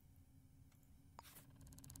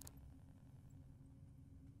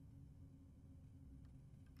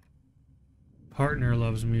 Partner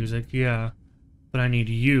loves music, yeah, but I need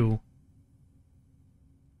you.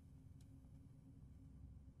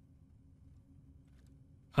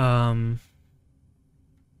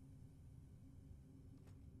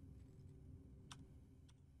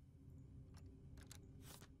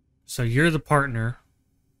 So you're the partner.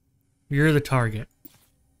 You're the target.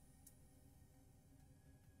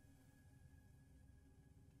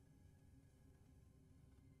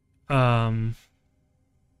 Um,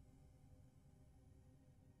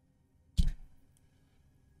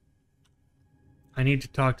 I need to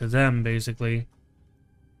talk to them, basically.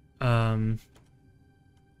 I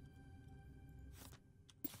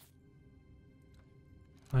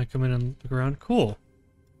come in and look around. Cool.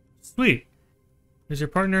 Sweet. Is your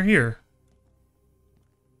partner here?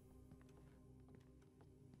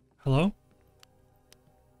 Hello?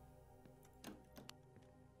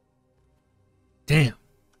 Damn.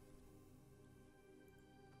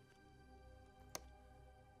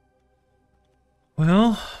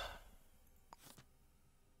 Well,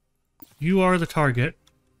 you are the target.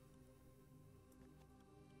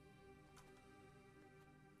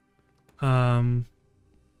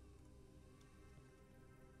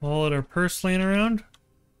 Wallet or purse laying around?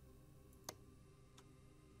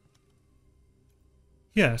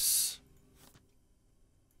 Yes.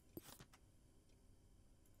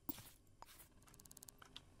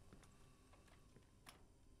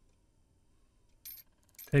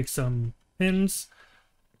 Take some pins.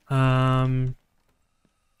 Anyway,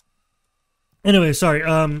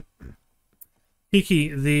 sorry. Kiki,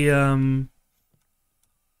 the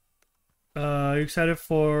are you excited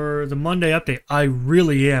for the Monday update? I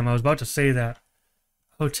really am. I was about to say that.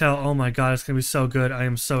 Hotel, oh my god, it's gonna be so good. I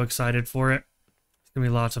am so excited for it. It's gonna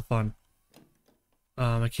be lots of fun.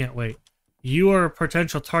 I can't wait. You are a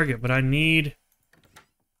potential target, but I need...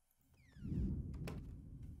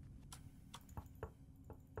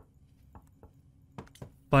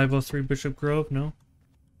 ...503 Bishop Grove, no?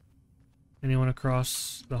 Anyone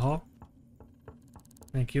across the hall?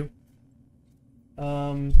 Thank you.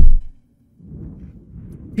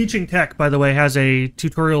 Teaching Tech, by the way, has a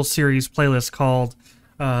tutorial series playlist called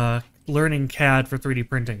Learning CAD for 3D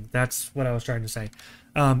Printing. That's what I was trying to say.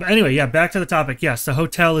 But anyway, yeah, back to the topic. Yes, the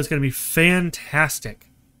hotel is going to be fantastic.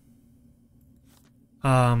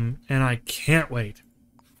 And I can't wait.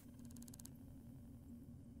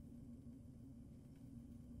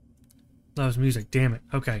 Loves music, damn it.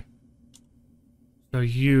 Okay. So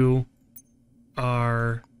you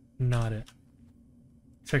are not it.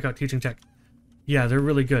 Check out Teaching Tech. Yeah, they're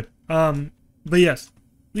really good. But yes,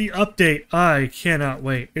 the update, I cannot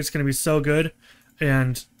wait. It's going to be so good.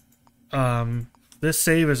 And this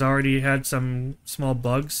save has already had some small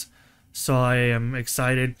bugs, so I am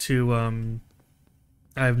excited to...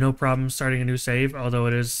 I have no problem starting a new save, although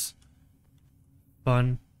it is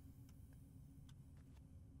fun.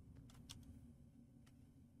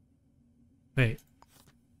 Wait.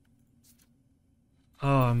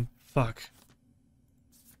 Oh, fuck.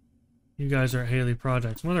 You guys are at Haley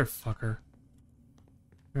Projects. Motherfucker.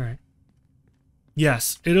 Alright.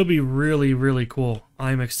 Yes, it'll be really, really cool.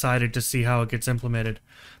 I'm excited to see how it gets implemented.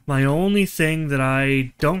 My only thing that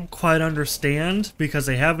I don't quite understand, because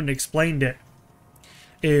they haven't explained it,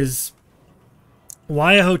 is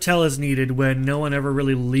why a hotel is needed when no one ever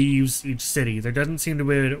really leaves each city. There doesn't seem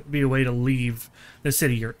to be a way to leave the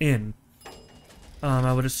city you're in.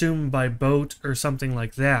 I would assume by boat or something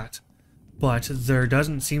like that. But there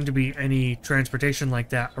doesn't seem to be any transportation like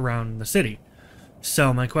that around the city.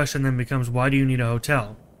 So my question then becomes, why do you need a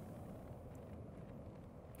hotel?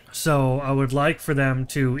 So I would like for them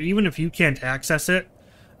to, even if you can't access it,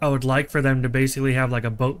 I would like for them to basically have like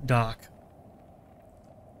a boat dock.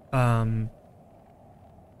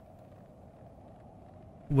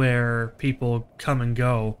 Where people come and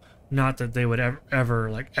go. Not that they would ever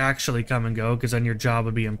like actually come and go, because then your job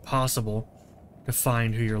would be impossible to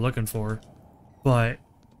find who you're looking for. But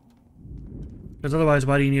because otherwise,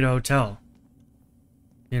 why do you need a hotel?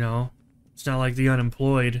 You know, it's not like the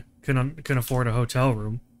unemployed can afford a hotel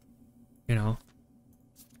room. You know,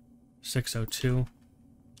 602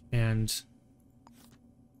 and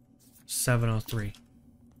 703.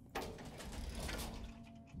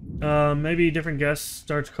 Maybe different guests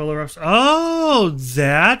starts cola reps. Oh,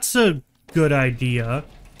 that's a good idea.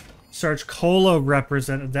 Starts cola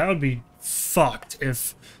representative. That would be fucked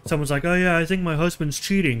if someone's like, oh yeah, I think my husband's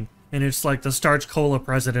cheating. And it's like the Starch Cola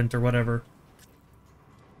president or whatever.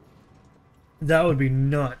 That would be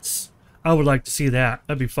nuts. I would like to see that.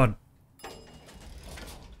 That'd be fun.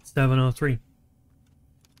 703.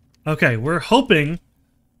 Okay, we're hoping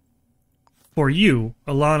for you,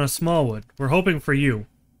 Alana Smallwood. We're hoping for you.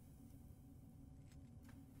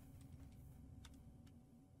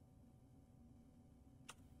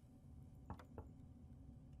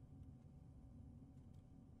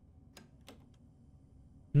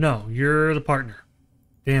 No, you're the partner.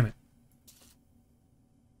 Damn it.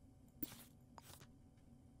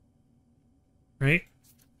 Right?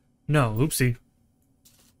 No, oopsie.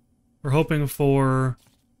 We're hoping for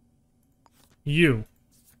you.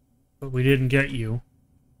 But we didn't get you.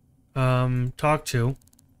 talk to.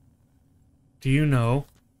 Do you know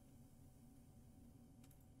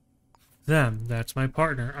them? That's my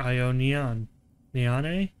partner, Io Neon.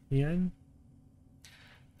 Neone? Neon?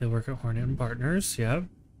 They work at Hornet and Partners, yep.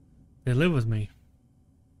 They live with me.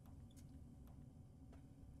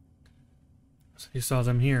 So you saw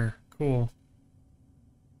them here. Cool.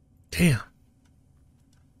 Damn.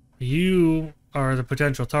 You are the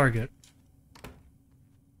potential target.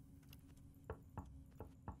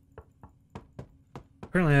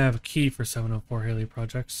 Apparently I have a key for 704 Haley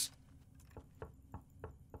projects.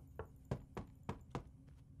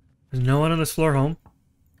 There's no one on this floor home.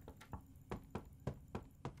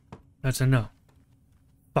 That's a no.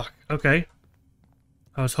 Fuck, okay.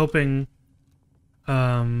 I was hoping,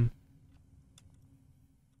 that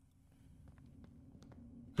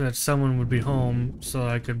someone would be home so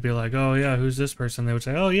I could be like, oh yeah, who's this person? They would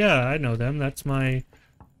say, oh yeah, I know them. That's my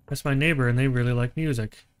neighbor and they really like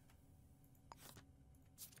music.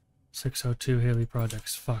 602 Haley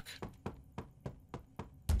projects. Fuck.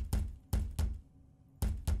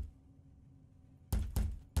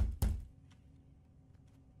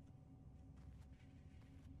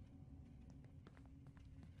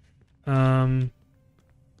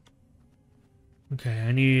 Okay,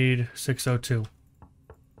 I need 602.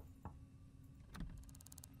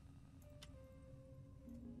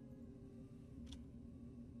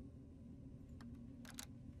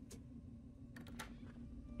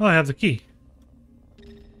 Oh, I have the key.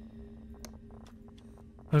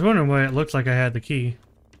 I was wondering why it looked like I had the key.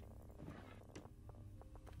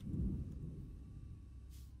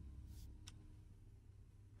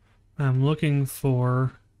 I'm looking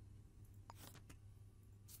for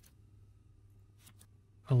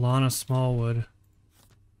Alana Smallwood,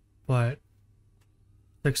 but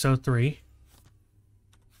 603,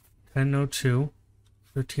 1002,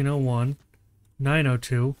 1301,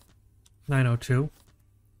 902, 902,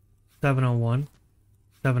 701,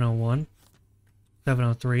 701,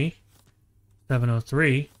 703,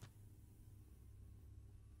 703,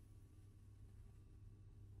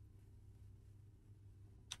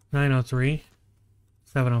 903,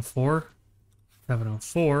 704,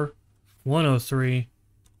 704, 103,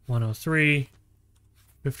 103,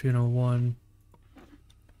 1501.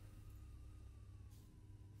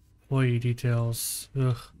 Employee details.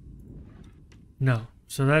 Ugh. No.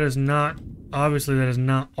 So that is not, obviously that is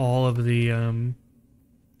not all of the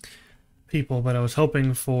people, but I was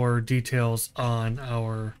hoping for details on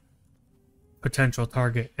our potential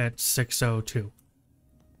target at 602.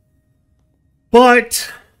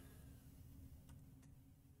 But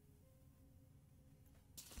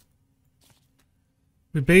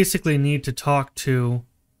we basically need to talk to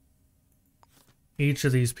each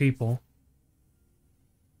of these people.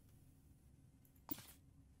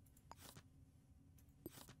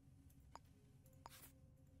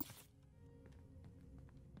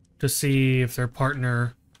 To see if their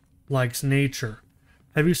partner likes nature.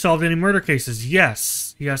 Have you solved any murder cases?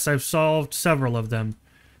 Yes. Yes, I've solved several of them.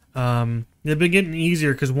 They've been getting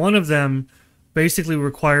easier because one of them basically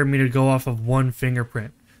required me to go off of one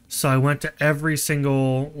fingerprint. So I went to every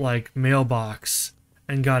single, like, mailbox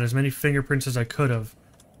and got as many fingerprints as I could have.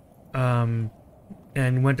 And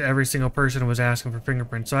went to every single person who was asking for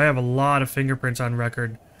fingerprints. So I have a lot of fingerprints on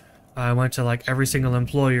record. I went to like every single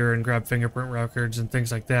employer and grabbed fingerprint records and things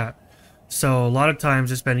like that. So a lot of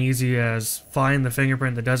times it's been easy as find the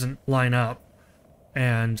fingerprint that doesn't line up,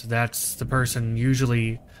 and that's the person.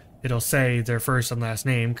 Usually it'll say their first and last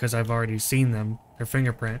name because I've already seen them, their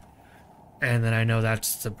fingerprint, and then I know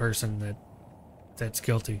that's the person that's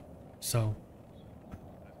guilty. So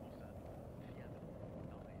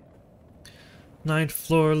 9th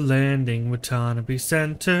floor landing, Watanabe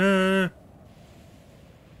Center.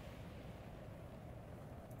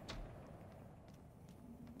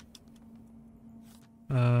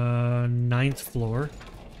 Ninth floor.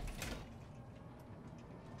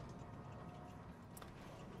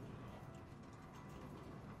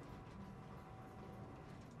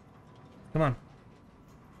 Come on.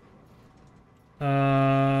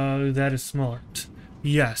 That is smart.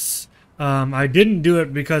 Yes. I didn't do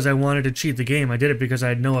it because I wanted to cheat the game. I did it because I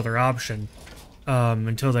had no other option.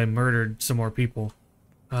 Until they murdered some more people.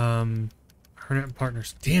 Hernet and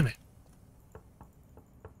Partners. Damn it.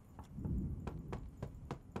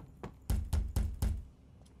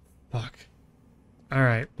 Fuck.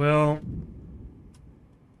 Alright, well...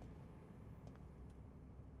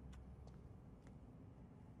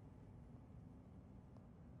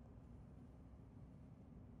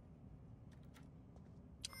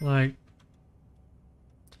 like...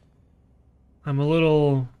 I'm a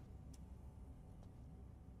little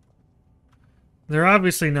They're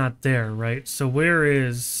obviously not there, right? So where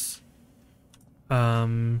is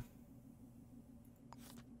Alana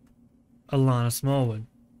Smallwood?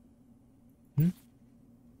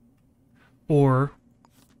 Or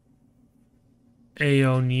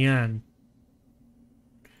Ao Nian?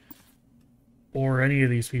 Or any of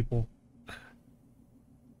these people?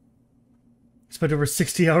 Spent over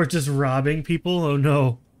 60 hours just robbing people? Oh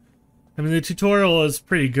no. I mean, the tutorial is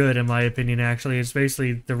pretty good in my opinion, actually. It's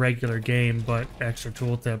basically the regular game, but extra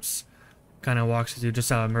tooltips. Kind of walks you through just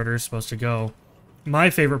how a murder is supposed to go. My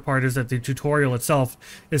favorite part is that the tutorial itself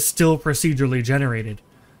is still procedurally generated.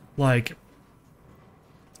 Like,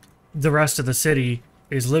 the rest of the city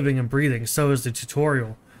is living and breathing, so is the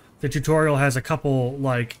tutorial. The tutorial has a couple,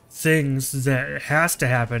 like, things that has to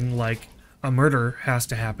happen, like a murder has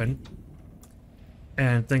to happen,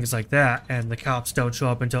 and things like that, and the cops don't show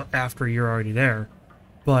up until after you're already there.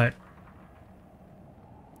 But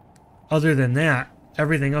other than that,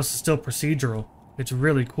 everything else is still procedural. It's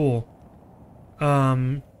really cool.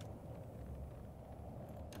 Alright,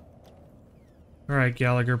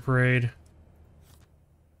 Gallagher Parade.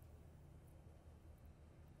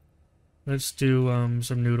 Let's do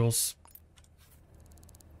some noodles.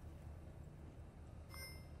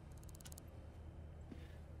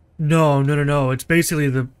 No. It's basically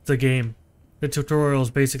the game. The tutorial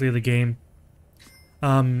is basically the game.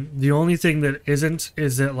 The only thing that isn't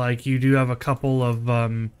is that, like, you do have a couple of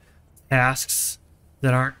tasks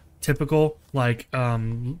that aren't typical. Like,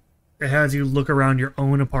 it has you look around your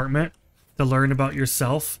own apartment to learn about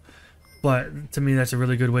yourself. But to me, that's a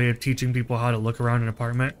really good way of teaching people how to look around an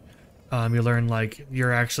apartment. You learn, like,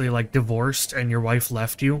 you're actually, like, divorced and your wife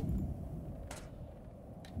left you.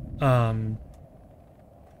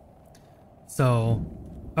 So,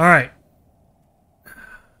 alright.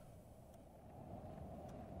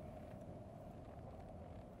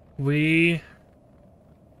 We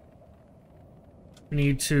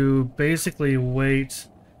need to basically wait.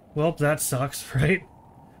 Well, that sucks, right?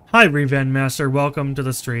 Hi, Revend Master. Welcome to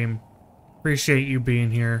the stream. Appreciate you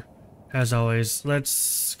being here, as always.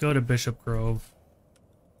 Let's go to Bishop Grove.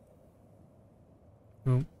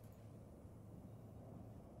 Oop.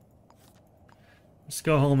 Let's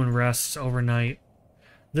go home and rest overnight.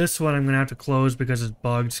 This one I'm going to have to close because it's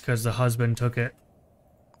bugged because the husband took it.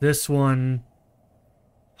 This one,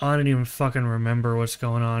 I don't even fucking remember what's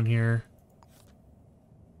going on here.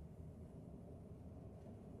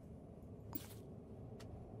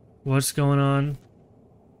 What's going on?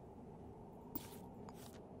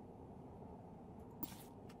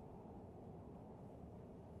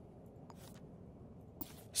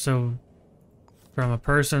 So, from a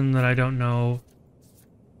person that I don't know,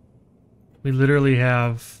 we literally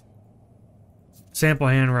have sample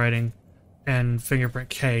handwriting and fingerprint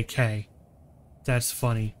KK. That's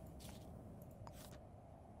funny.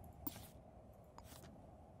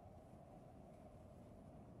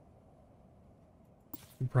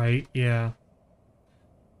 Right, yeah.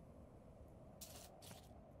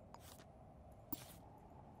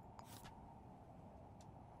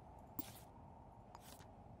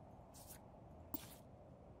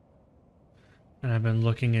 And I've been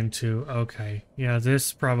looking into, okay, yeah,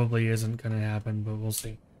 this probably isn't gonna happen, but we'll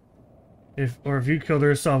see. If you killed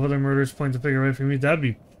her, solve other murders, point the figure away from you, that'd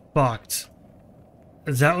be fucked.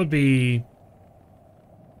 That would be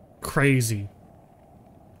crazy.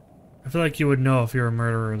 I feel like you would know if you're a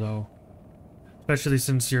murderer, though. Especially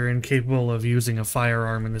since you're incapable of using a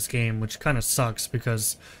firearm in this game, which kind of sucks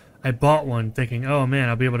because I bought one thinking, oh man,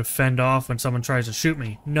 I'll be able to fend off when someone tries to shoot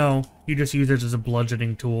me. No, you just use it as a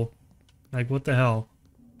bludgeoning tool. Like, what the hell?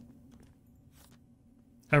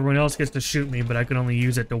 Everyone else gets to shoot me, but I can only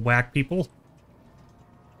use it to whack people.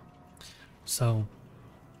 So.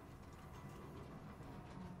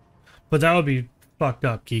 But that would be fucked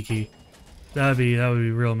up, Kiki. That would be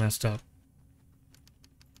real messed up.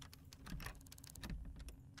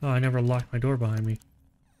 Oh, I never locked my door behind me.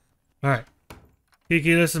 Alright.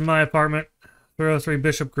 Kiki, this is my apartment. 303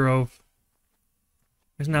 Bishop Grove.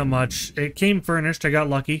 There's not much. It came furnished. I got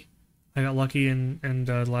lucky. And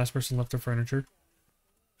the last person left the furniture.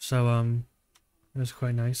 So, it was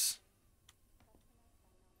quite nice.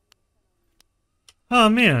 Oh,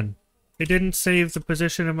 man. It didn't save the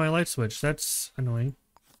position of my light switch. That's annoying.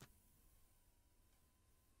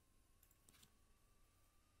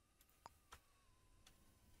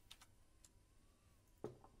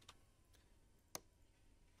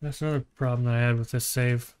 That's another problem that I had with this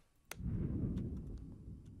save.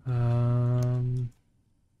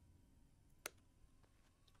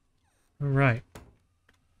 Alright.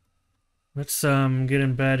 Let's get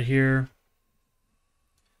in bed here.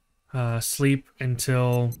 Sleep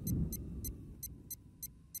until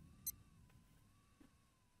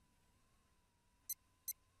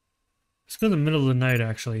go to the middle of the night,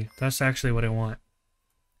 actually. That's actually what I want.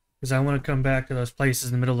 Because I want to come back to those places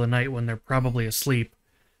in the middle of the night when they're probably asleep,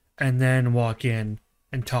 and then walk in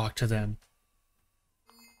and talk to them.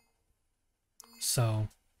 So,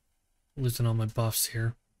 losing all my buffs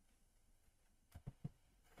here.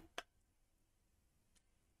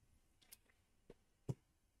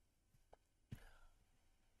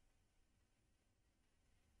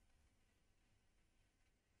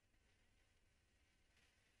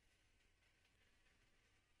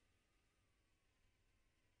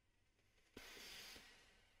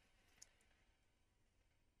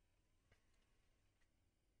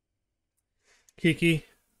 Kiki,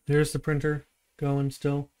 there's the printer going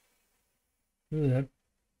still. Ooh,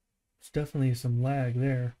 that's definitely some lag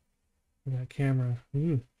there with that camera.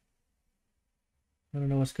 Ooh. I don't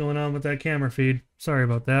know what's going on with that camera feed. Sorry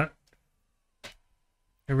about that.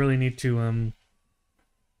 I really need to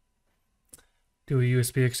do a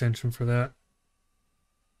USB extension for that.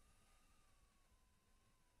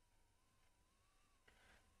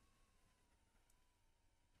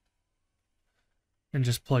 And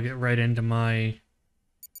just plug it right into my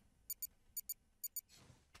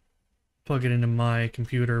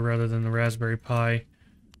computer rather than the Raspberry Pi.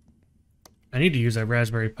 I need to use that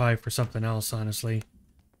Raspberry Pi for something else, honestly.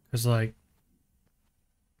 Because, like,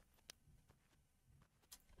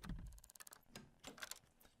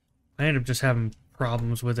 I end up just having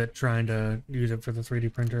problems with it trying to use it for the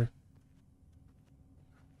 3D printer.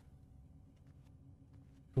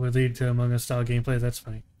 It would lead to Among Us style gameplay. That's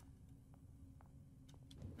funny.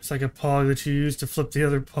 It's like a pog that you use to flip the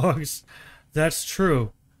other pogs. That's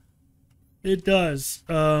true. It does.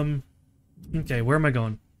 Okay, where am I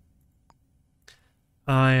going?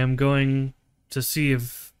 I am going to see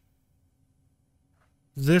if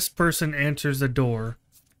this person answers the door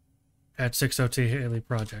at 602 Haley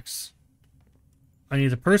Projects. I need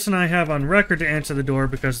the person I have on record to answer the door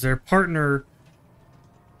because their partner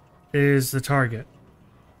is the target.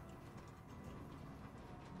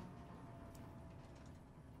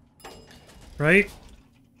 Right?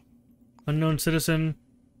 Unknown citizen.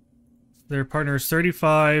 Their partner is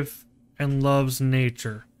 35 and loves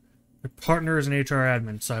nature. Their partner is an HR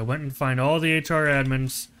admin. So I went and find all the HR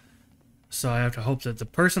admins. So I have to hope that the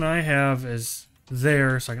person I have is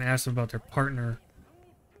there so I can ask them about their partner.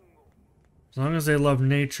 As long as they love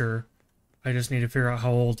nature, I just need to figure out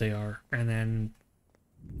how old they are. And then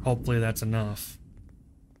hopefully that's enough.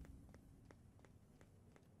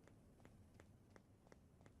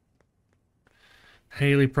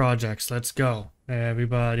 Haley Projects, let's go.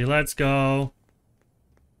 Everybody, let's go.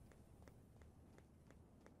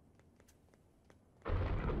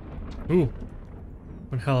 Ooh.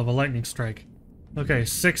 One hell of a lightning strike. Okay,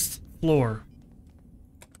 6th floor.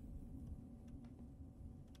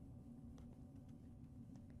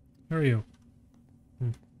 Where are you?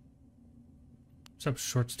 What's up,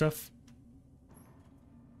 short stuff?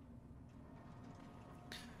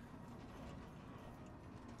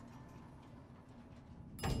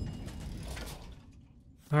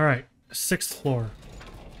 Alright, 6th floor.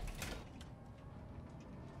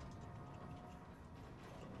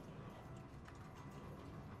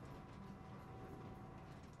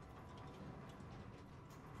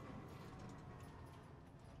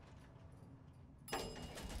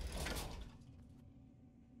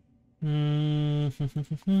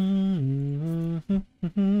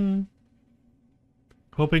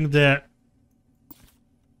 Hoping that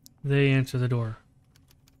they answer the door.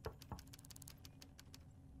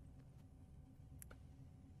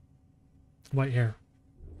 White hair.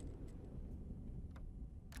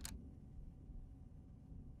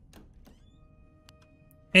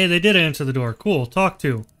 Hey, they did answer the door. Cool. Talk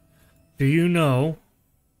to. Do you know?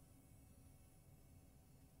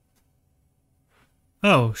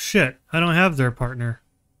 Oh, shit. I don't have their partner.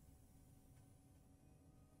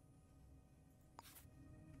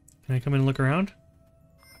 Can I come in and look around?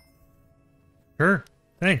 Sure.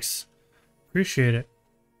 Thanks. Appreciate it.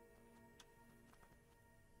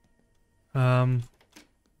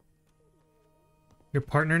 Your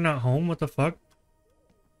partner not home? What the fuck?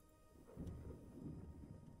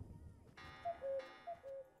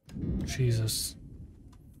 Jesus.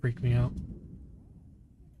 Freak me out.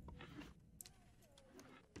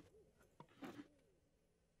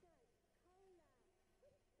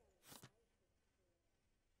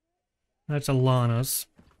 That's Alana's.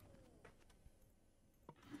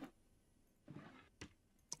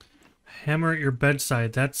 Hammer at your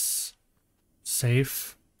bedside. That's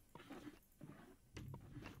safe.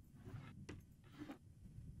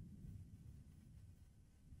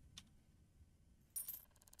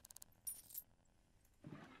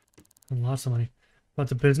 And lots of money. About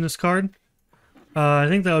the business card? I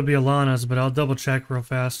think that would be Alana's, but I'll double check real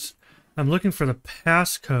fast. I'm looking for the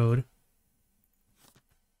passcode.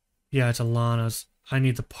 Yeah, it's Alana's. I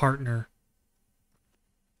need the partner.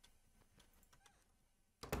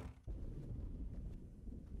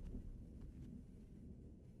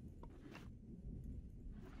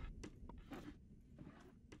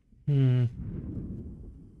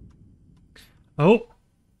 Oh.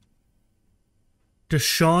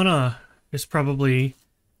 Deshauna is probably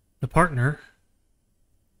the partner.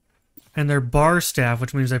 And they're bar staff,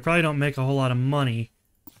 which means they probably don't make a whole lot of money.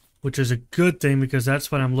 Which is a good thing because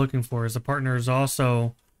that's what I'm looking for. Is the partner is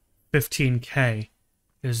also 15K.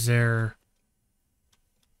 Is their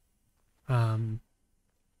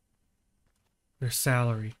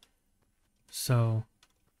salary. So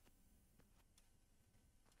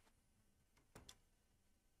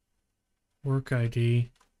work ID.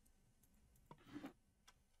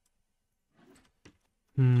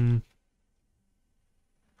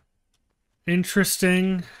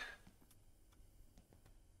 Interesting.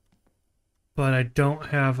 But I don't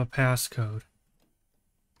have a passcode.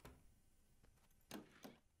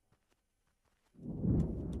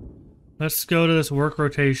 Let's go to this work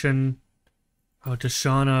rotation. Oh,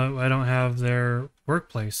 Deshauna, I don't have their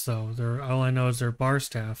workplace though. All I know is their bar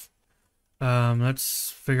staff.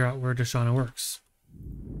 Let's figure out where Deshauna works.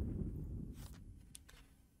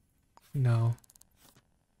 No.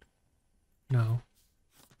 No.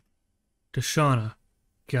 Deshauna.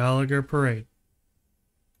 Gallagher Parade.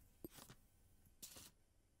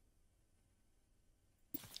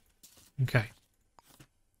 Okay.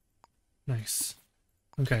 Nice.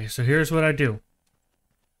 Okay, so here's what I do.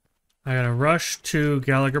 I gotta rush to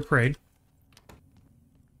Gallagher Parade.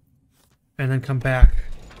 And then come back.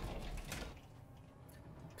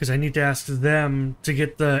 Because I need to ask them to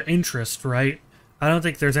get the interest, right? I don't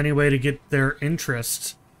think there's any way to get their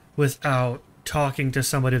interest without talking to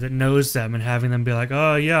somebody that knows them and having them be like,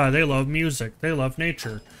 oh yeah, they love music, they love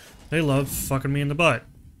nature, they love fucking me in the butt.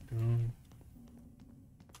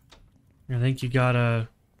 I think you gotta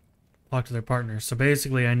talk to their partners. So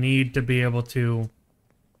basically I need to be able to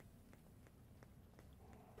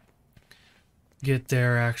get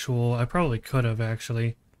their actual... I probably could have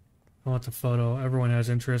actually. I want the photo. Everyone has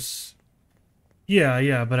interests.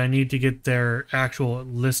 Yeah, but I need to get their actual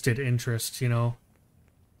listed interests, you know?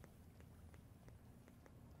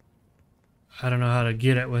 I don't know how to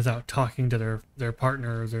get it without talking to their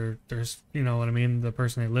partner, or their, you know what I mean, the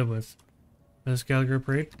person they live with. This Gallagher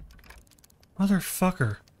Parade?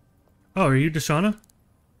 Motherfucker. Oh, are you Deshauna?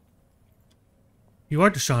 You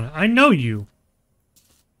are Deshauna. I know you.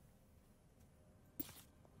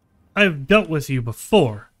 I've dealt with you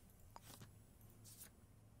before.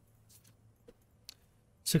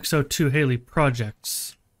 602 Haley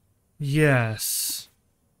Projects. Yes.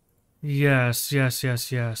 Yes.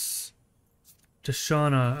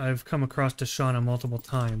 Deshauna, I've come across Deshauna multiple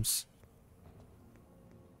times.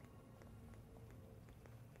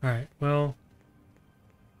 Alright, well...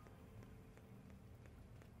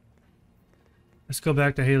 let's go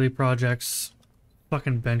back to Haley Projects.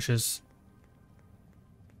 Fucking benches.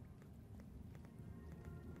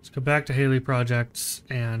 Let's go back to Haley Projects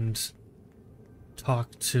and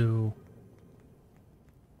talk to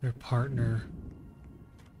their partner.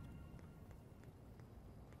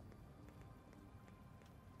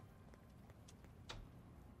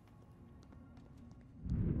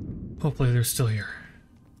 Hopefully they're still here.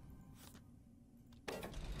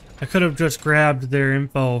 I could have just grabbed their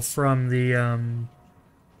info from the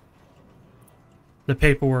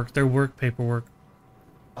paperwork, their work paperwork.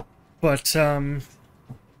 But, I'm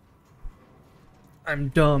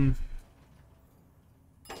dumb.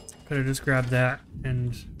 Could have just grabbed that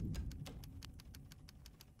and...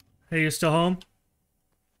 Hey, you still home?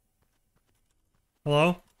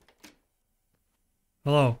 Hello?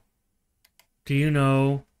 Hello? Do you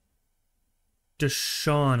know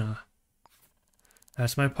Deshauna?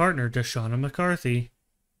 That's my partner, Deshauna McCarthy.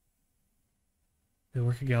 They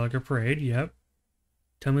work at Gallagher Parade, yep.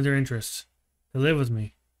 Tell me their interests. They live with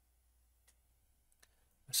me.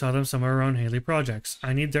 I saw them somewhere around Haley Projects.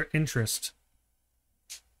 I need their interest.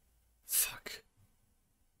 Fuck.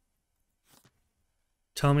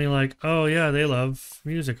 Tell me like, oh yeah, they love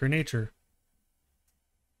music or nature.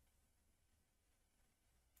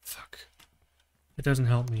 Fuck. It doesn't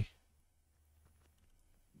help me.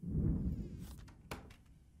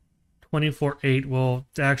 24/8. Well,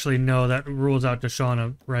 actually, no, that rules out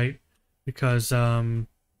Deshauna, right? Because the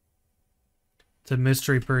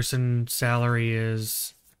mystery person salary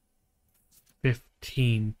is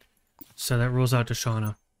 15. So that rules out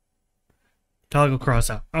Deshauna. Toggle cross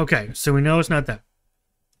out. Okay, so we know it's not that.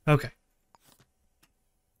 Okay.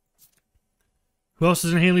 Who else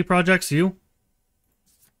is in Haley Projects? You?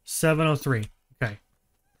 703. Okay.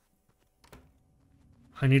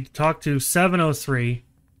 I need to talk to 703.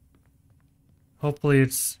 Hopefully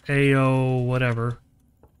it's AO whatever.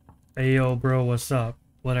 AO bro, what's up?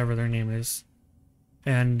 Whatever their name is.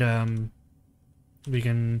 And we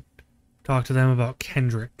can talk to them about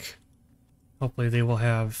Kendrick. Hopefully they will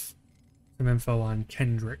have some info on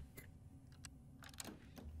Kendrick.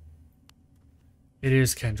 It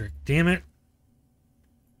is Kendrick. Damn it.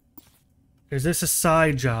 Is this a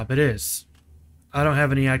side job? It is. I don't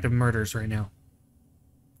have any active murders right now.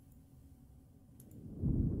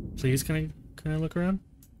 Please, can I look around?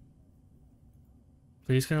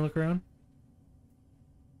 Please, can I look around?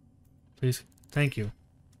 Please. Thank you.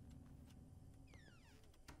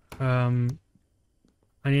 I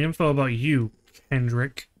need info about you,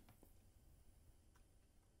 Kendrick.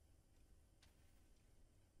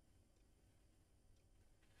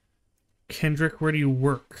 Kendrick, where do you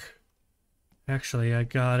work? Actually, I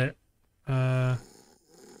got it.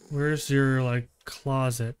 Where's your, like,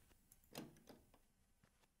 closet?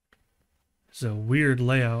 It's a weird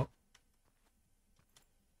layout.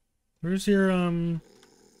 Where's your,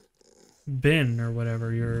 bin or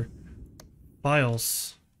whatever, your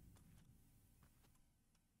files?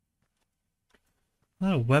 A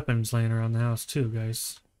lot of weapons laying around the house too,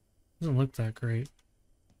 guys. Doesn't look that great.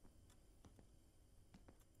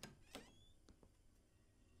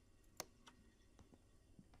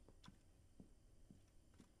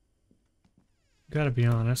 Gotta be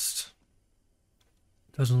honest.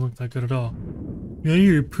 Doesn't look that good at all. Yeah,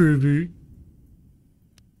 you're a pervert.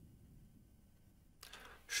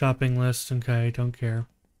 Shopping list, okay, don't care.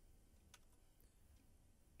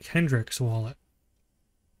 Kendrick's wallet.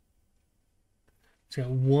 It's got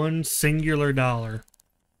one singular dollar.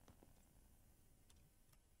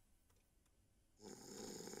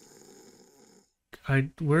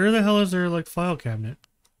 Where the hell is their, like, file cabinet?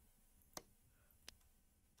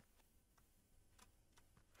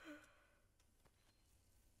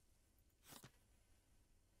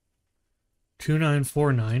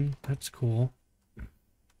 $2949. That's cool.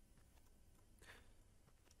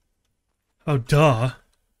 Oh, duh.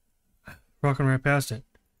 Walking right past it.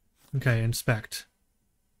 Okay, inspect.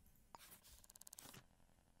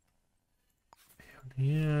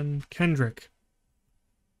 And Kendrick.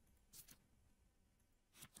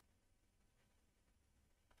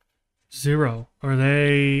 Zero. Are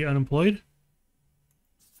they unemployed?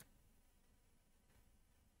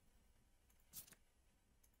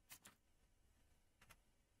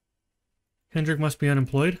 Kendrick must be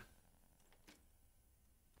unemployed.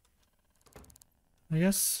 I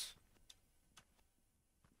guess.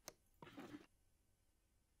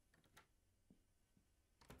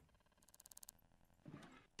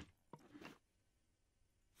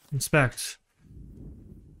 Inspect.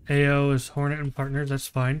 AO is Hornet and Partners, that's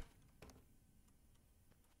fine.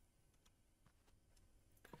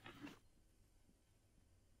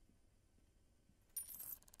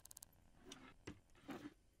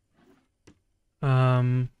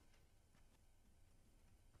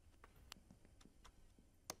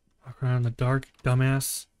 Walk around in the dark,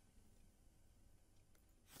 dumbass.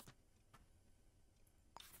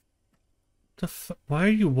 Why are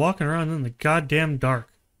you walking around in the goddamn dark?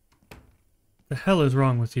 The hell is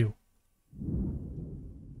wrong with you?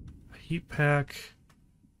 A heat pack.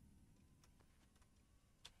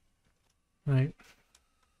 Right.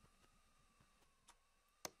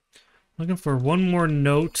 Looking for one more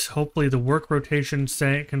note. Hopefully the work rotation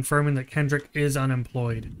confirming that Kendrick is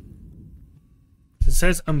unemployed. It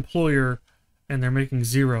says employer and they're making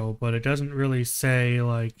 0, but it doesn't really say,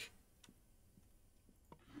 like...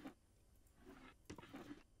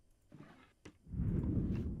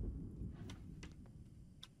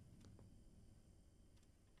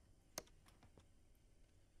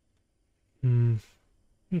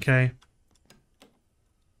 Okay.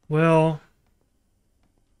 Well...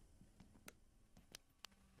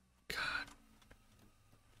 God.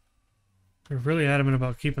 They're really adamant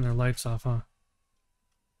about keeping their lights off, huh?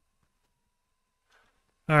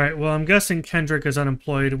 Alright, well, I'm guessing Kendrick is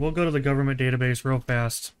unemployed. We'll go to the government database real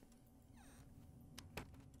fast.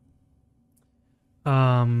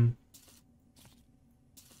 But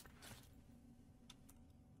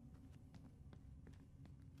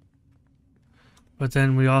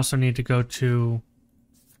then we also need to go to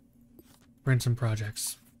Brinson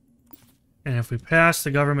Projects. And if we pass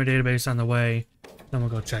the government database on the way, then we'll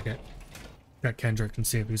go check it. Check Kendrick and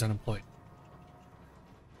see if he's unemployed.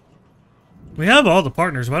 We have all the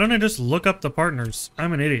partners. Why don't I just look up the partners?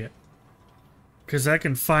 I'm an idiot. Because I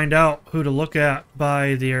can find out who to look at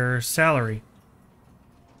by their salary.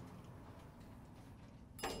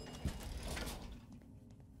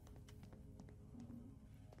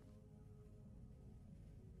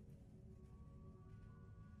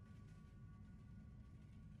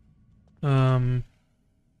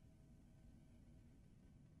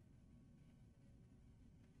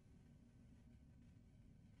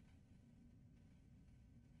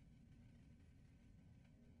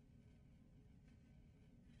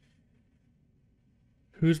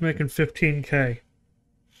 Who's making 15K?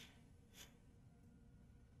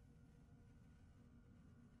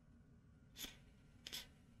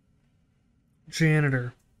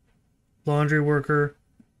 Janitor, laundry worker,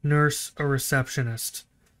 nurse, or receptionist.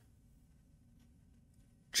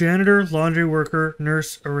 Janitor, laundry worker,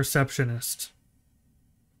 nurse, or receptionist.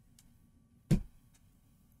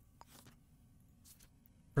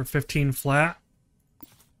 For 15 flat.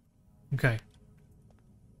 Okay.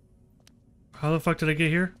 How the fuck did I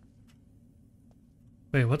get here?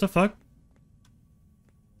 Wait, what the fuck?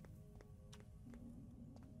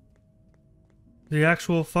 The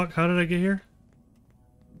actual fuck? How did I get here?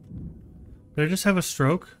 Did I just have a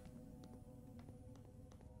stroke?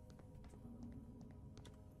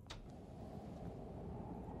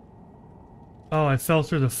 Oh, I fell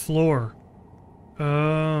through the floor. Oh,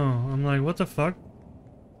 I'm like, what the fuck?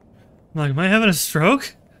 I'm like, am I having a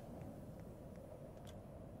stroke?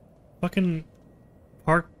 Fucking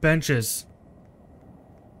park benches.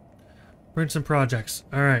 Bring some projects.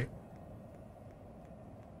 Alright.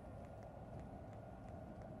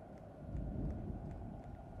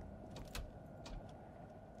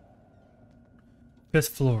 Fifth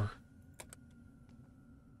floor.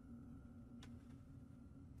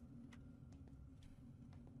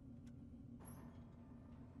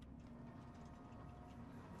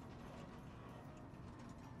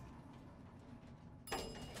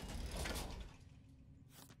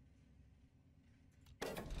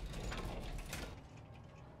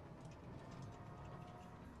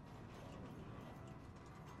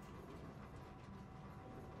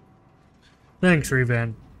 Thanks,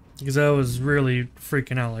 Revan. Because I was really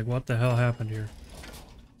freaking out, like, what the hell happened here?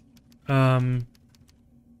 Hang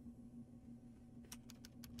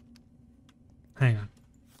on.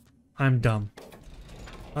 I'm dumb.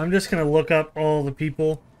 I'm just gonna look up all the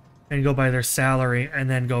people and go by their salary and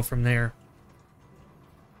then go from there.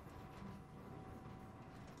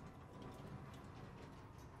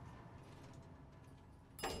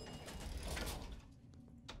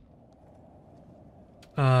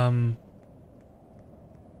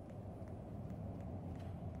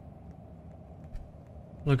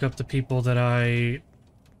 Look up the people that I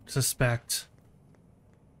suspect.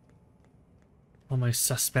 All my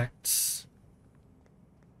suspects.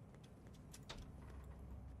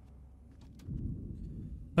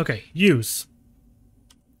 Okay, use.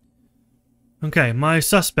 Okay, my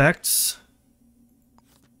suspects.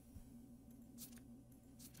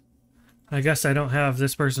 I guess I don't have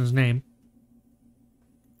this person's name.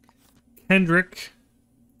 Kendrick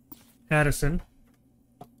Addison.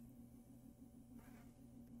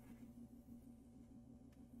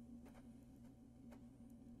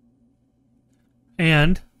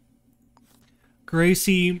 And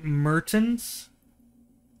Gracie Mertens.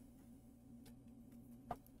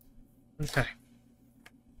 Okay.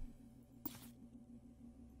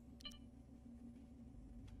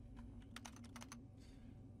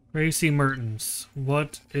 Gracie Mertens,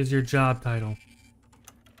 what is your job title?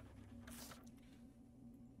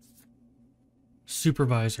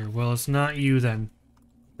 Supervisor. Well, it's not you then.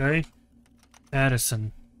 Okay?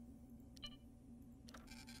 Addison.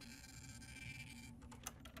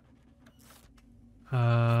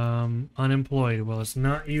 Unemployed. Well, it's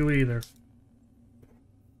not you either.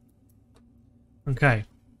 Okay.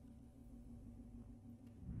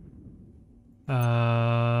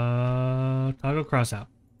 Toggle cross out.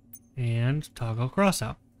 And toggle cross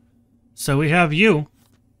out. So we have you.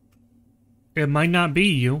 It might not be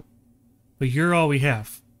you, but you're all we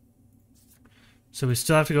have. So we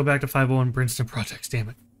still have to go back to 501 Princeton Projects, damn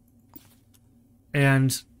it.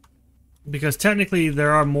 And because technically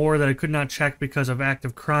there are more that I could not check because of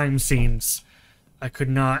active crime scenes, I could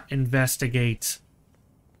not investigate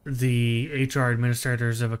the HR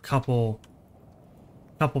administrators of a couple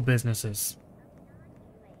businesses.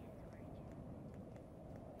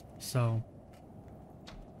 So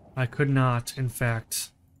I could not, in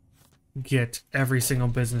fact, get every single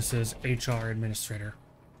business's HR administrator.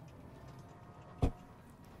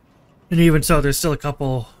 And even so, there's still a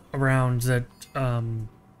couple around that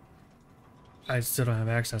I still don't have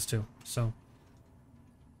access to, so.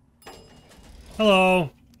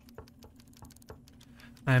 Hello!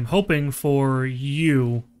 I'm hoping for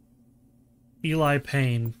you, Eli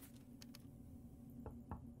Payne.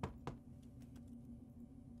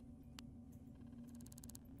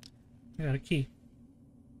 I got a key.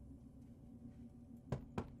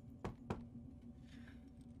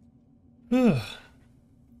 Ugh.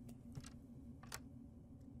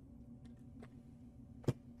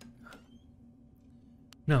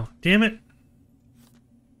 No, damn it.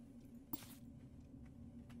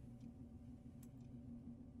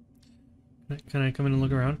 Can I come in and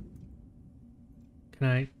look around?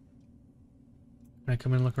 Can I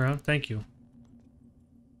come in and look around? Thank you.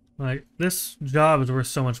 Like, this job is worth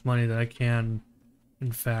so much money that I can,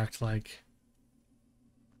 in fact, like...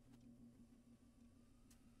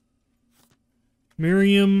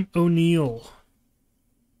 Miriam O'Neill.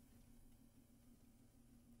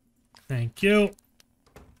 Thank you.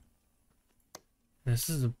 This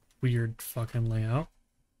is a weird fucking layout.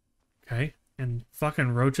 Okay. And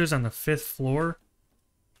fucking roaches on the 5th floor.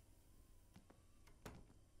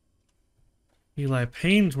 Eli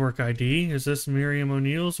Payne's work ID. Is this Miriam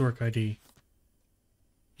O'Neill's work ID?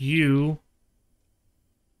 You.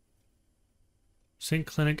 St.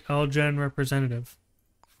 Clinic Algen representative.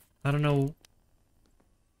 I don't know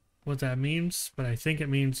what that means, but I think it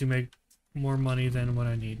means you make more money than what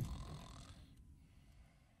I need.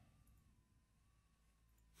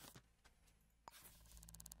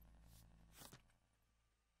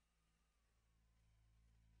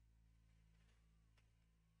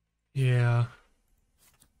 Yeah.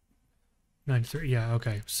 93. Yeah,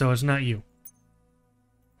 okay. So it's not you.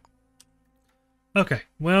 Okay,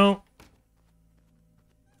 well,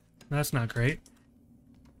 that's not great.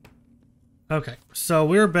 Okay, so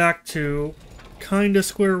we're back to kind of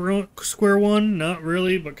square one. Not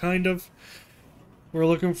really, but kind of. We're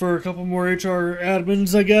looking for a couple more HR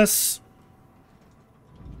admins, I guess.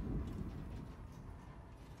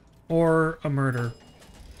 Or a murder.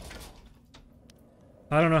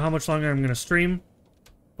 I don't know how much longer I'm going to stream,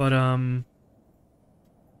 but,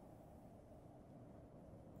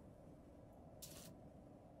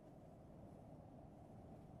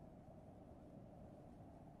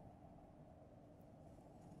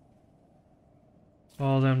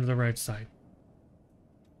 follow them to the right side.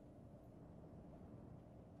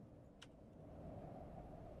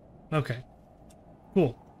 Okay.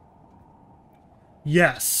 Cool.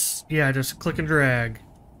 Yes. Yeah, just click and drag.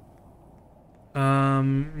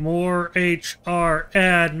 More HR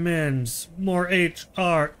admins. More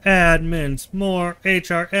HR admins. More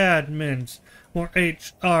HR admins. More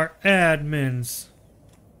HR admins.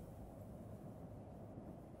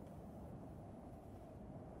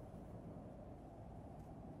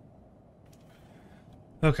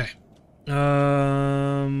 Okay.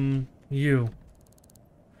 You.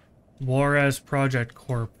 Juarez Project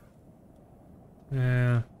Corp.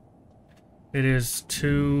 Yeah. It is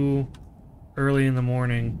too early in the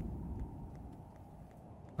morning.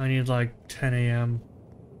 I need like 10 a.m.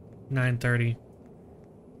 9:30.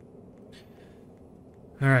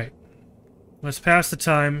 Alright. Let's pass the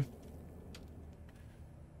time.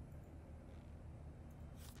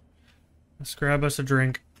 Let's grab us a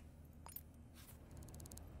drink.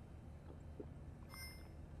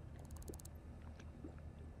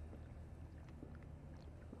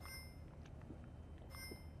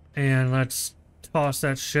 And let's toss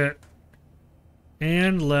that shit.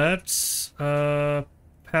 And let's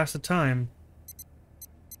pass the time.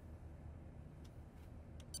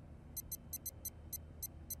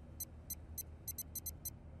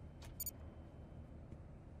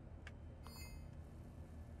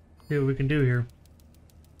 See what we can do here.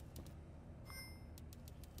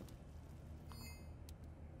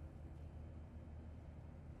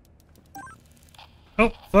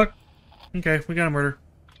 Oh, fuck. Okay, we got a murder.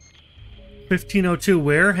 1502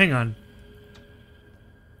 where? Hang on.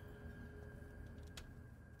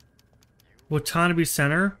 Watanabe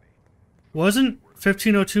Center? Wasn't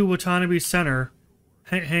 1502 Watanabe Center?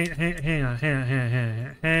 Hang on.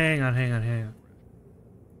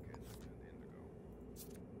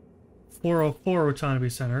 404 Watanabe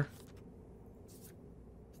Center.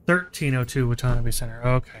 1302 Watanabe Center.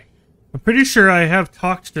 Okay. I'm pretty sure I have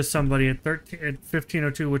talked to somebody at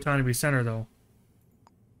 1502 Watanabe Center, though.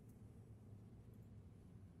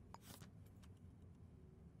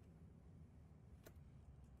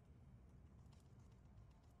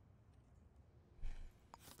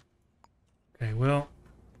 Okay, well...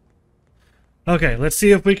 Okay, let's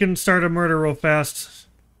see if we can start a murder real fast.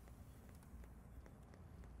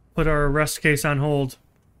 Put our arrest case on hold.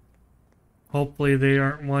 Hopefully they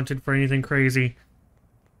aren't wanted for anything crazy.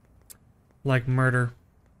 Like murder.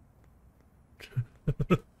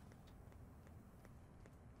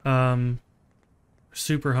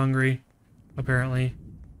 Super hungry, apparently.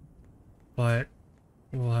 But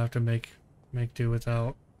we'll have to make do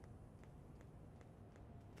without.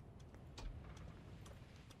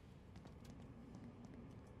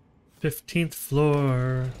 "15th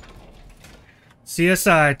floor.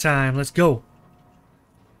 CSI time. Let's go."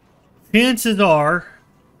 Chances are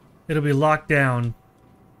it'll be locked down.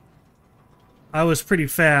 I was pretty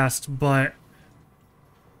fast, but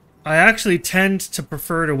I actually tend to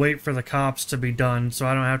prefer to wait for the cops to be done so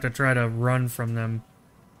I don't have to try to run from them.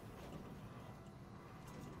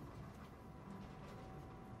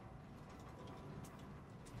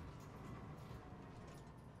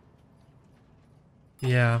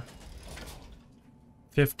 Yeah.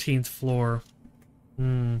 15th floor.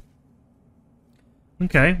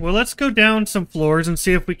 Okay, well, let's go down some floors and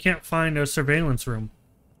see if we can't find a surveillance room.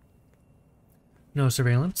 No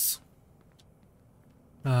surveillance.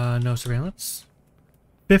 No surveillance.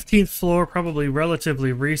 15th floor, probably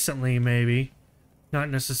relatively recently, maybe. Not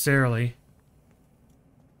necessarily.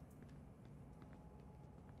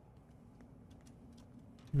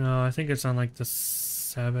 No, I think it's on like the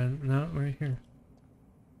 7th. No, right here.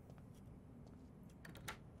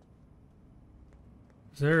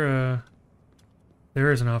 Is there a...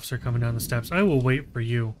 There is an officer coming down the steps. I will wait for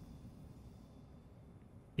you.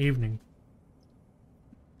 Evening.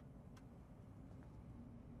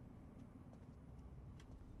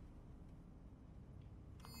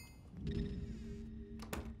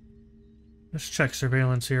 Let's check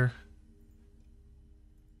surveillance here.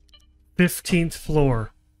 15th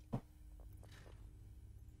floor.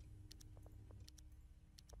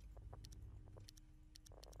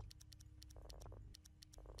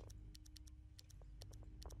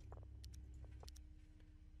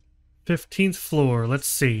 Fifteenth floor. Let's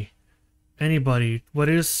see. Anybody? What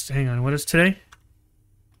is... Hang on. What is today?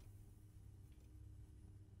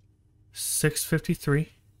 6:53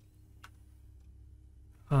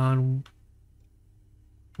 on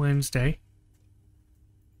Wednesday.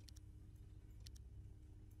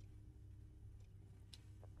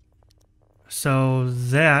 So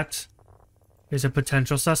that is a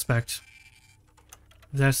potential suspect.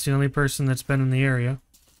 That's the only person that's been in the area.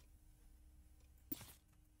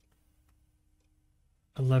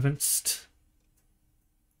 11th.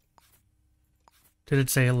 Did it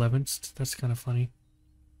say 11th? That's kind of funny.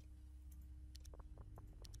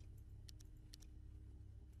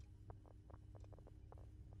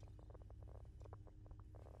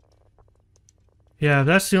 Yeah, if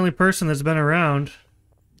that's the only person that's been around.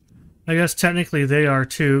 I guess technically they are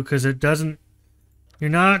too, because it doesn't...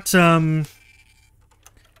 You're not, there's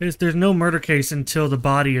no murder case until the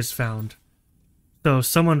body is found. So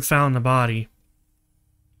someone found the body.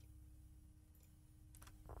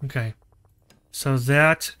 Okay. So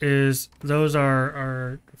that is... Those are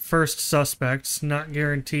our first suspects. Not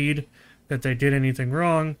guaranteed that they did anything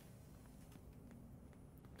wrong.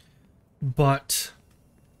 But...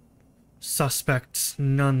 suspects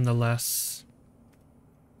nonetheless.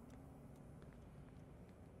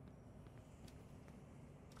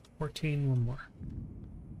 One more.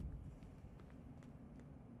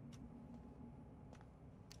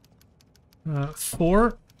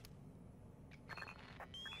 Four.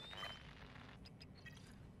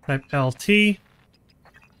 Type LT,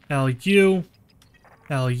 LU,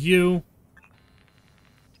 LU,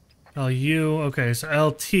 LU. Okay, so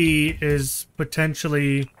LT is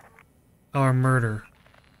potentially our murder.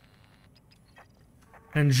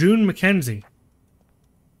 And June McKenzie.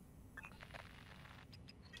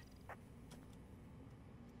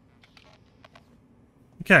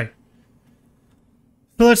 Okay.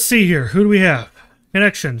 So let's see here. Who do we have?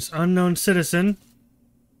 Connections. Unknown citizen.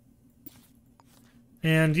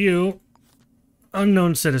 And you.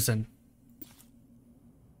 Unknown citizen.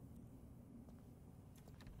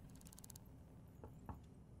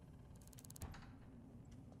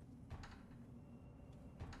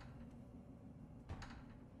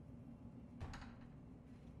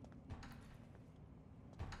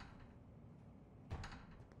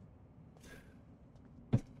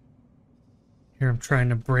 Here, I'm trying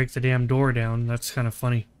to break the damn door down. That's kind of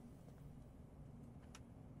funny.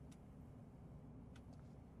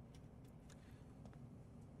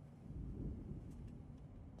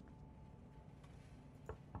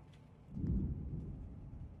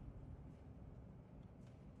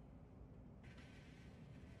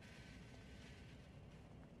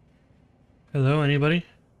 Hello, anybody?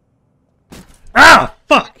 Ah!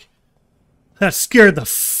 Fuck! That scared the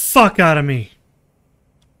fuck out of me.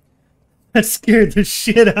 That scared the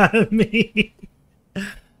shit out of me.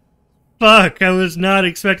 Fuck, I was not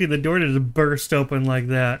expecting the door to just burst open like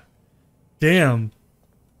that. Damn.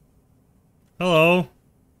 Hello.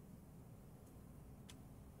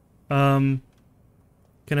 Can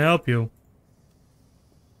I help you?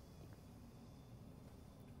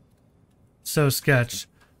 So sketch.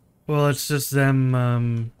 Well, it's just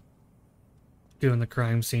them, doing the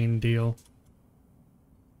crime scene deal.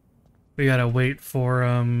 We gotta wait for,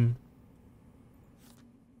 oh,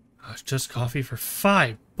 it's just coffee for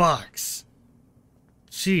 $5.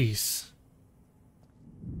 Jeez.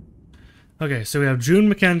 Okay, so we have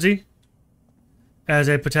June McKenzie as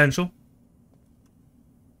a potential.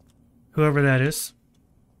 Whoever that is.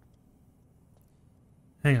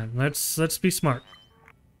 Hang on, let's be smart.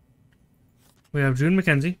 We have June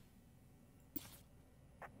McKenzie.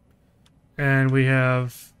 And we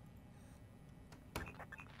have...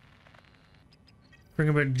 bring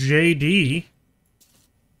about JD.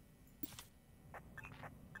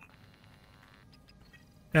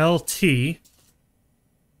 LT.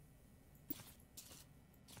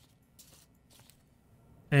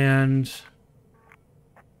 And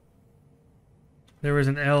there was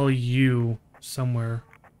an LU somewhere.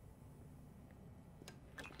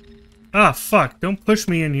 Ah, fuck. Don't push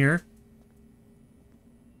me in here.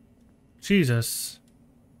 Jesus.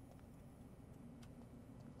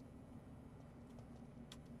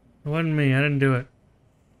 It wasn't me. I didn't do it.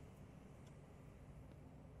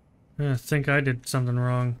 I think I did something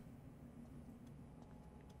wrong.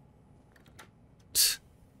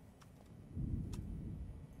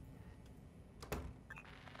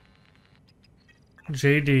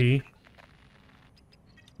 JD.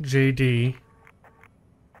 JD.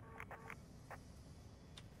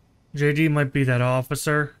 JD might be that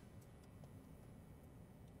officer.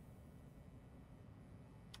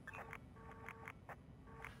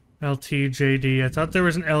 LT, JD. I thought there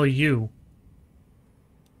was an LU.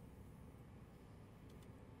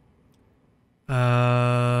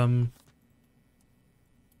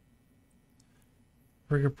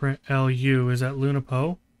 Fingerprint LU. Is that Luna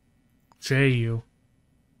Poe? JU.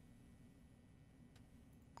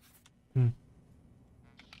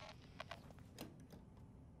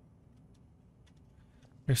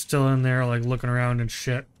 They're still in there, like, looking around and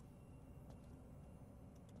shit.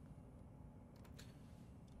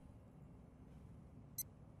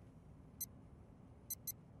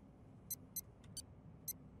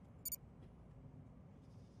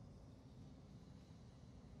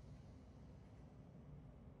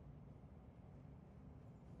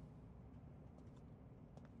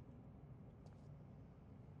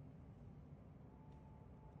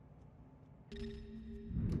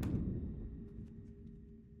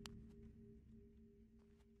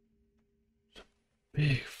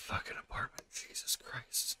 Big fucking apartment, Jesus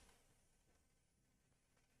Christ.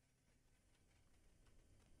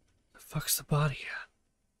 The fuck's the body at?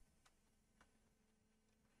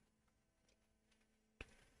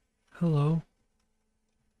 Hello?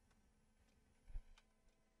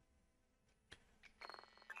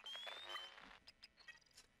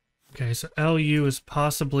 Okay, so LU is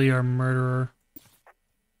possibly our murderer.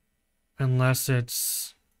 Unless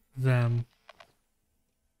it's them.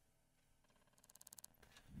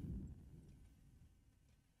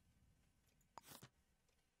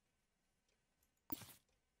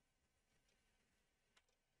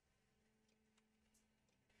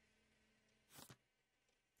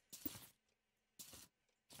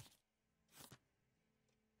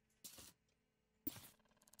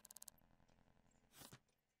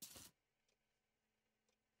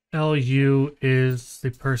 LU is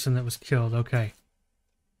the person that was killed. Okay.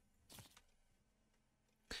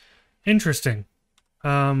 Interesting.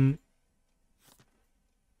 No,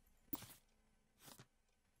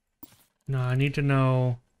 I need to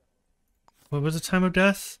know... what was the time of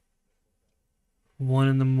death? 1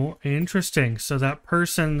 in the morning. Interesting. So that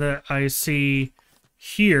person that I see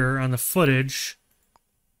here on the footage...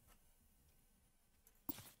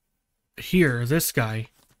 here, this guy...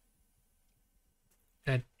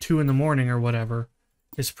 at 2 in the morning or whatever,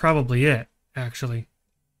 is probably it, actually.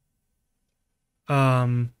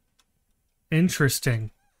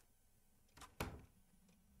 Interesting.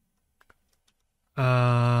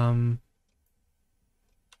 And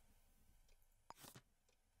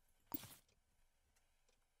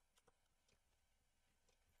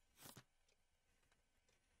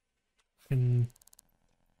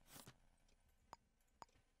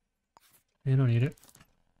you don't need it.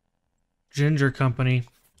 Ginger Company.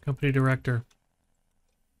 Company director.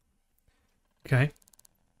 Okay.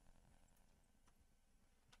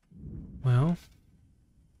 Well.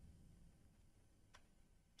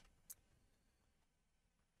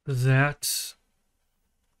 That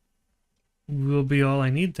will be all I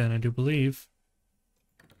need then, I do believe.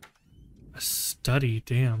 A study,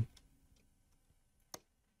 damn.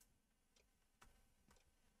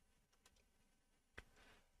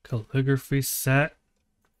 Calligraphy set.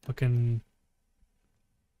 Fucking...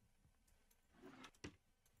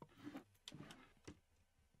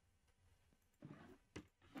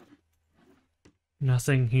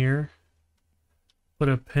 nothing here. Put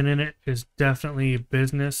a pin in it is definitely a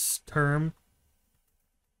business term.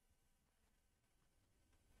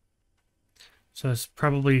 So it's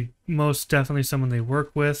probably most definitely someone they work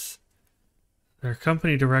with. Their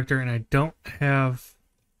company director, and I don't have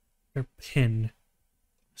their PIN.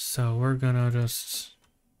 So we're gonna just...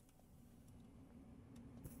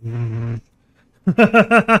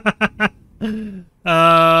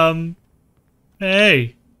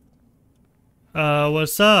 Hey.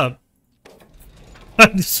 What's up? I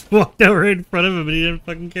just walked out right in front of him and he didn't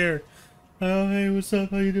fucking care. Oh, hey, what's up?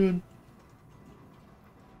 How you doing?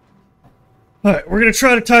 Alright, we're gonna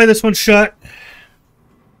try to tie this one shut.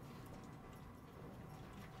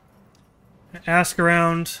 Ask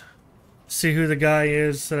around. See who the guy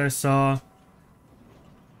is that I saw.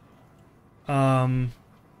 Do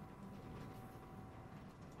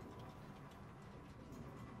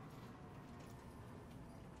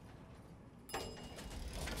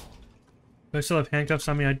I still have handcuffs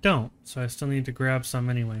on me? I don't, so I still need to grab some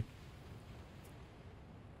anyway.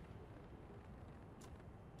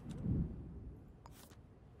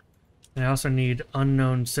 I also need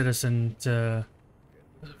unknown citizen for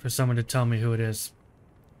someone to tell me who it is.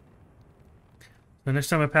 So next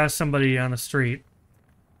time I pass somebody on the street,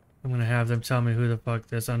 I'm gonna have them tell me who the fuck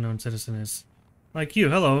this unknown citizen is. Like you,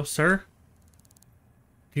 hello, sir.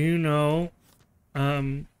 Do you know,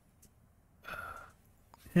 him?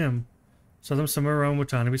 Saw them somewhere around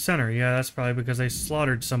Watanabe Center. Yeah, that's probably because they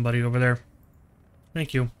slaughtered somebody over there.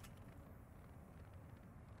 Thank you.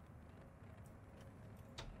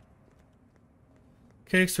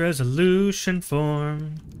 Case resolution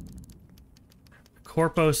form.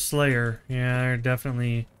 Corpo Slayer. Yeah, they're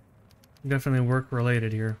definitely work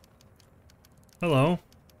related here. Hello.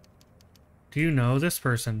 Do you know this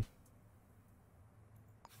person?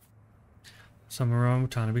 Somewhere around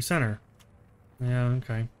Watanabe Center. Yeah,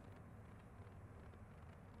 okay.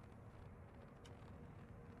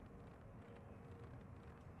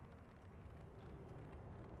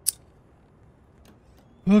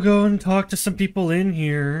 We'll go and talk to some people in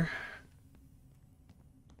here.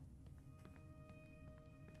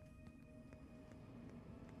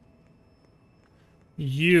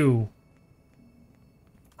 You.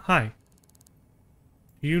 Hi.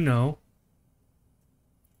 You know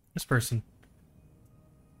this person.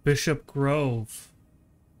 Bishop Grove.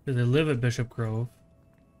 Do they live at Bishop Grove?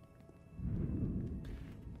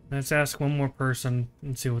 Let's ask one more person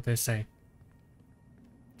and see what they say.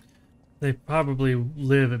 They probably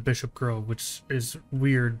live at Bishop Grove, which is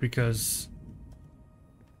weird because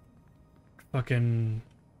fucking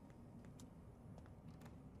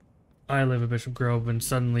I live at Bishop Grove and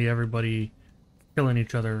suddenly everybody killing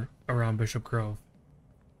each other around Bishop Grove.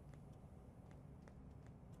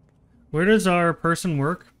 Where does our person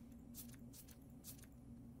work?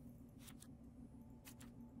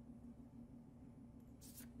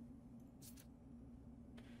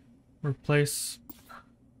 Replace...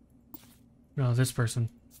 No, this person.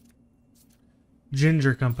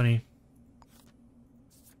 Ginger Company.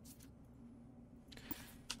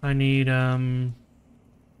 I need,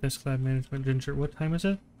 Desk Lab Management Ginger. What time is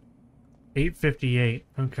it? 8:58.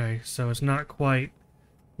 Okay, so it's not quite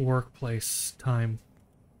workplace time.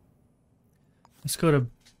 Let's go to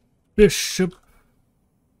Bishop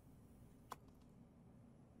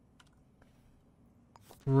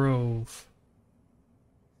Grove.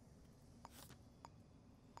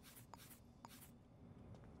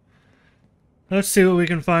 Let's see what we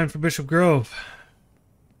can find for Bishop Grove.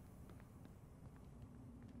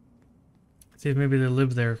 See if maybe they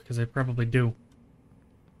live there, because they probably do.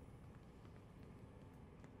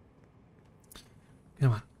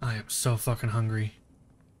 Come on, I am so fucking hungry.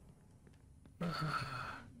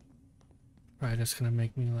 Probably just gonna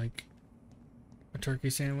make me like a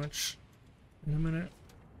turkey sandwich in a minute.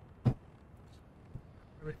 I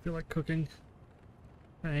feel like cooking.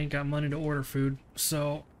 I ain't got money to order food,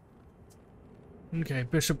 so... Okay,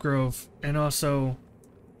 Bishop Grove, and also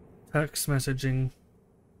text messaging.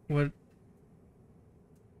 What?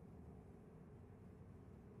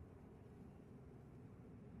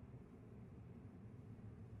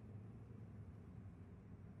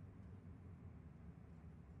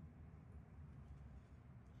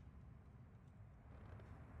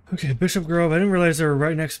 Okay, Bishop Grove. I didn't realize they were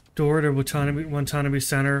right next door to Watanabe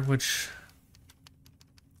Center, which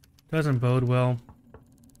doesn't bode well.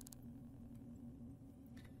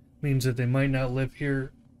 Means that they might not live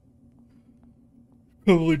here.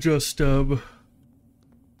 Probably just, just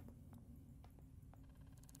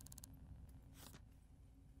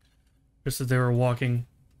as they were walking.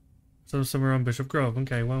 So somewhere on Bishop Grove.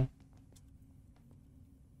 Okay, well.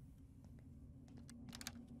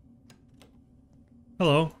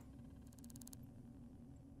 Hello.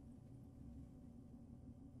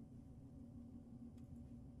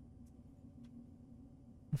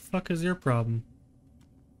 fuck is your problem?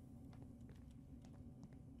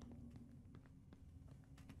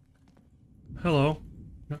 Hello.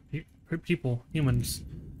 No, people. Humans.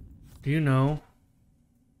 Do you know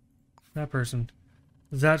that person?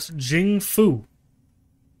 That's Jing Fu.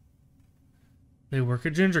 They work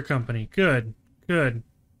at Ginger Company. Good. Good.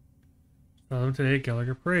 Saw them today at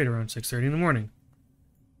Gallagher Parade around 6:30 in the morning.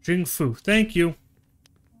 Jing Fu. Thank you.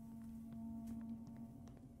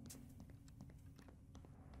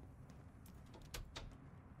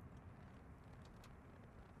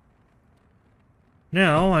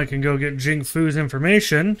 Now I can go get Jing Fu's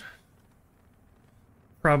information.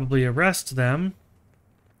 Probably arrest them.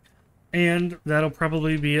 And that'll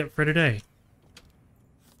probably be it for today.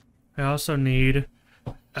 I also need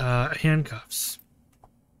handcuffs.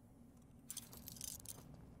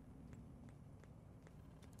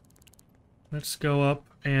 Let's go up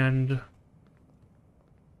and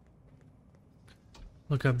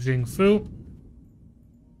look up Jing Fu.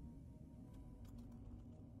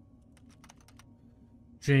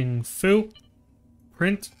 Jing Fu.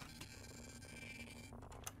 Print.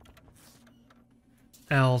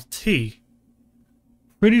 LT.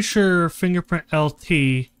 Pretty sure fingerprint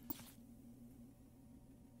LT.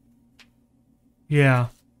 Yeah.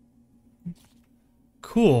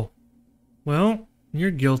 Cool. Well,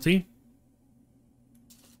 you're guilty.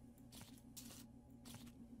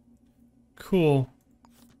 Cool.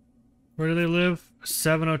 Where do they live?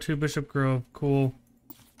 702 Bishop Grove. Cool.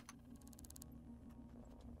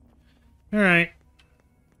 Alright.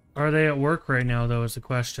 Are they at work right now, though, is the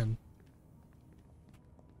question.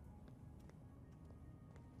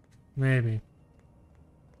 Maybe.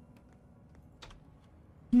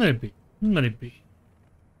 Maybe. Maybe.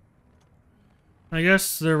 I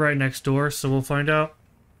guess they're right next door, so we'll find out.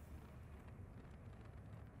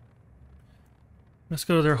 Let's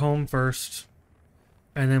go to their home first.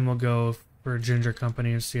 And then we'll go for Ginger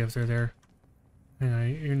Company and see if they're there. Hang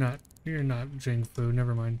on, you're not Jing Fu,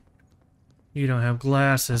 never mind. You don't have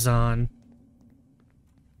glasses on.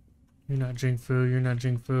 You're not Jing Fu, you're not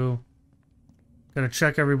Jing Fu. Gotta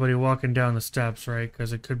check everybody walking down the steps, right?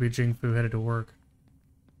 Because it could be Jing Fu headed to work.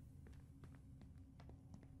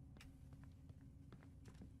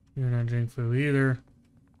 You're not Jing Fu either.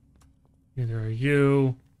 Neither are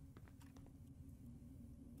you.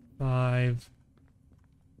 5,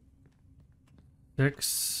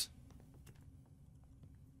 6,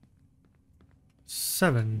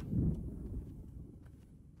 7.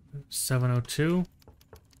 702.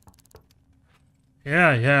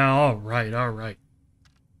 Yeah, alright.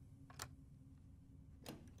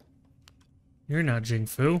 You're not Jing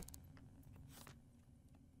Fu.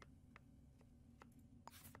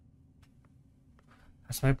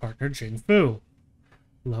 That's my partner, Jing Fu.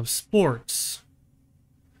 Loves sports.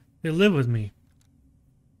 They live with me.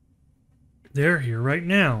 They're here right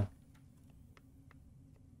now.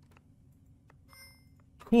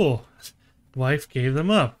 Cool. Wife gave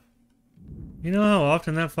them up. You know how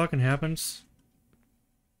often that fucking happens?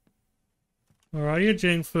 Where are you,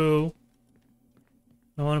 Jing Fu?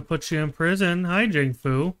 I want to put you in prison. Hi, Jing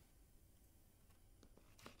Fu.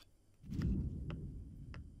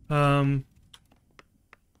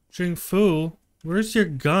 Jing Fu, where's your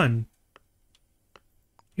gun?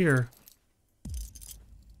 Here.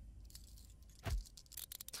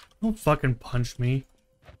 Don't fucking punch me.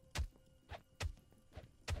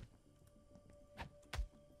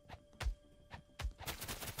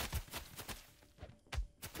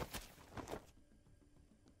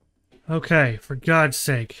 Okay, for God's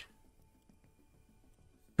sake.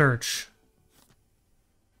 Search.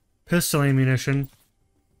 Pistol ammunition.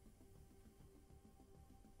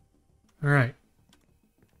 Alright.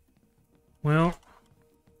 Well.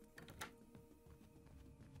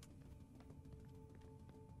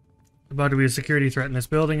 About to be a security threat in this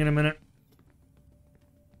building in a minute.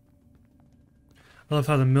 I love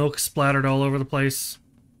how the milk splattered all over the place.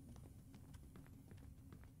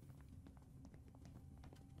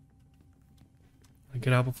 I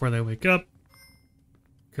get out before they wake up.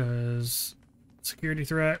 Because security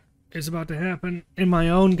threat is about to happen in my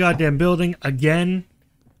own goddamn building again.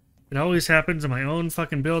 It always happens in my own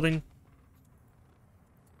fucking building.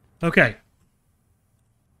 Okay.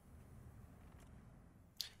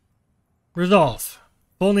 Resolve.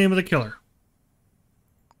 Full name of the killer.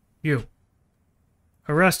 You.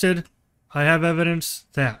 Arrested. I have evidence.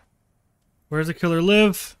 That. Where does the killer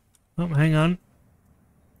live? Oh, hang on.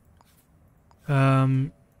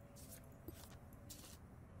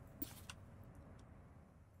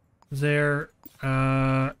 There.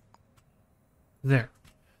 There.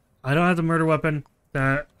 I don't have the murder weapon.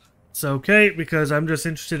 That It's okay, because I'm just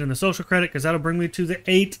interested in the social credit, because that'll bring me to the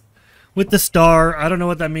 8 with the star. I don't know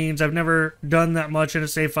what that means. I've never done that much in a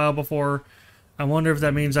save file before. I wonder if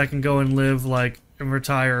that means I can go and live, like, and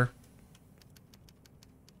retire.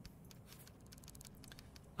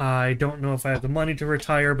 I don't know if I have the money to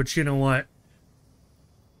retire, but you know what?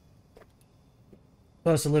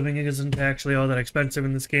 Cost of living isn't actually all that expensive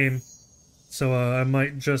in this game. So, I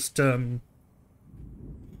might just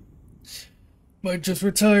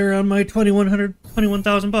retire on my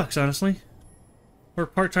 21,000 bucks, honestly.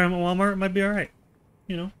 Work part-time at Walmart, might be alright.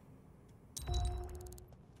 You know.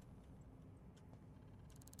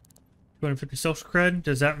 250 social cred,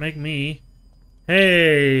 does that make me...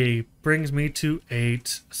 Hey! Brings me to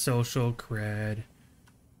 8 social cred.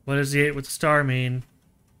 What does the 8 with the star mean?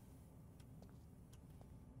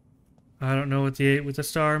 I don't know what the 8 with the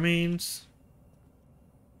star means.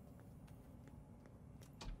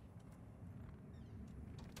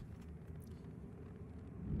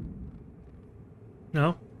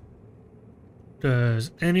 No?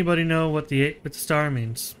 Does anybody know what the 8 with the star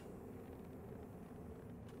means?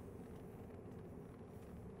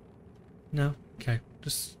 No? Okay.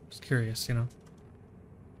 Just curious, you know.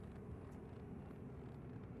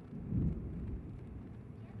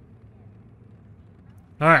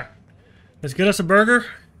 Alright. Let's get us a burger.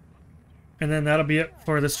 And then that'll be it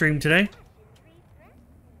for the stream today.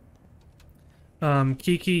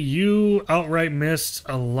 Kiki, you outright missed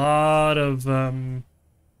a lot of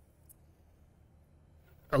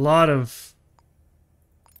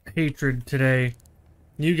hatred today.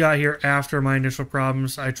 You got here after my initial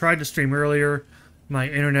problems. I tried to stream earlier. My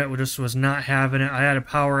internet just was not having it. I had a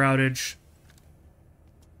power outage.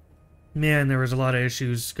 Man, there was a lot of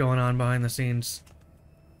issues going on behind the scenes.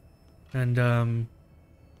 And,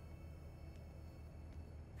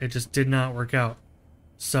 it just did not work out.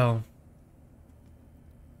 So...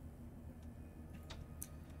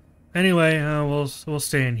 Anyway, we'll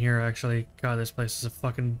stay in here, actually. God, this place is a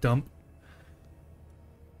fucking dump.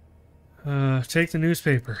 Take the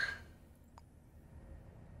newspaper.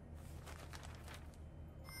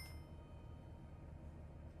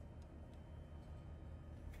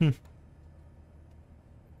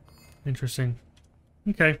 Interesting.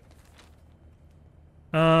 Okay.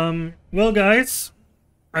 Well, guys,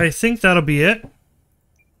 I think that'll be it.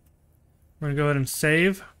 We're gonna go ahead and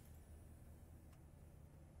save.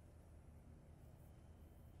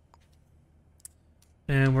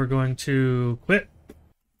 And we're going to quit.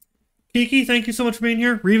 Kiki, thank you so much for being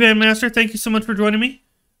here. Revan Master, thank you so much for joining me.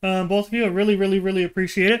 Both of you, I really, really, really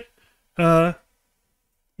appreciate it.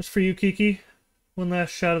 Just for you, Kiki. One last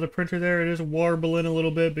shot of the printer there. It is warbling a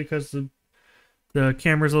little bit because the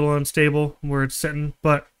camera's a little unstable where it's sitting.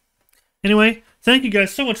 But anyway, thank you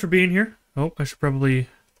guys so much for being here. Oh, I should probably...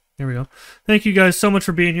 There we go. Thank you guys so much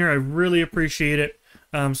for being here. I really appreciate it.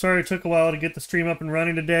 Sorry it took a while to get the stream up and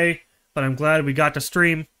running today, but I'm glad we got to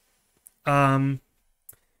stream. I've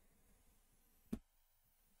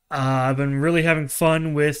been really having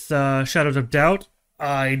fun with Shadows of Doubt.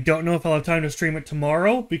 I don't know if I'll have time to stream it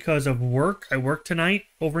tomorrow because of work. I work tonight,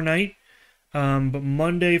 overnight. But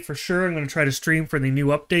Monday for sure, I'm going to try to stream for the new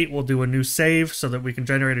update. We'll do a new save so that we can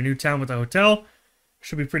generate a new town with a hotel.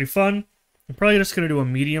 Should be pretty fun. I'm probably just going to do a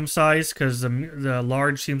medium size because the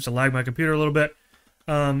large seems to lag my computer a little bit.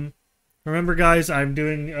 Remember, guys, I'm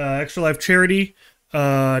doing Extra Life Charity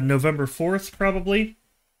November 4th, probably.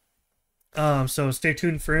 So stay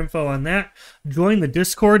tuned for info on that. Join the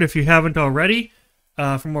Discord if you haven't already.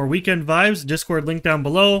 For more weekend vibes, Discord link down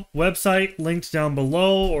below. Website linked down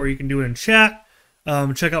below, or you can do it in chat.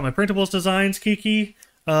 Check out my printables designs, Kiki.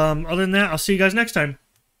 Other than that, I'll see you guys next time.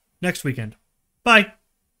 Next weekend. Bye.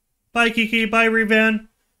 Bye, Kiki. Bye, Revan.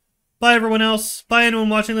 Bye, everyone else. Bye, anyone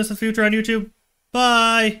watching this in the future on YouTube.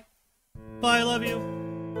 Bye. Bye, I love you.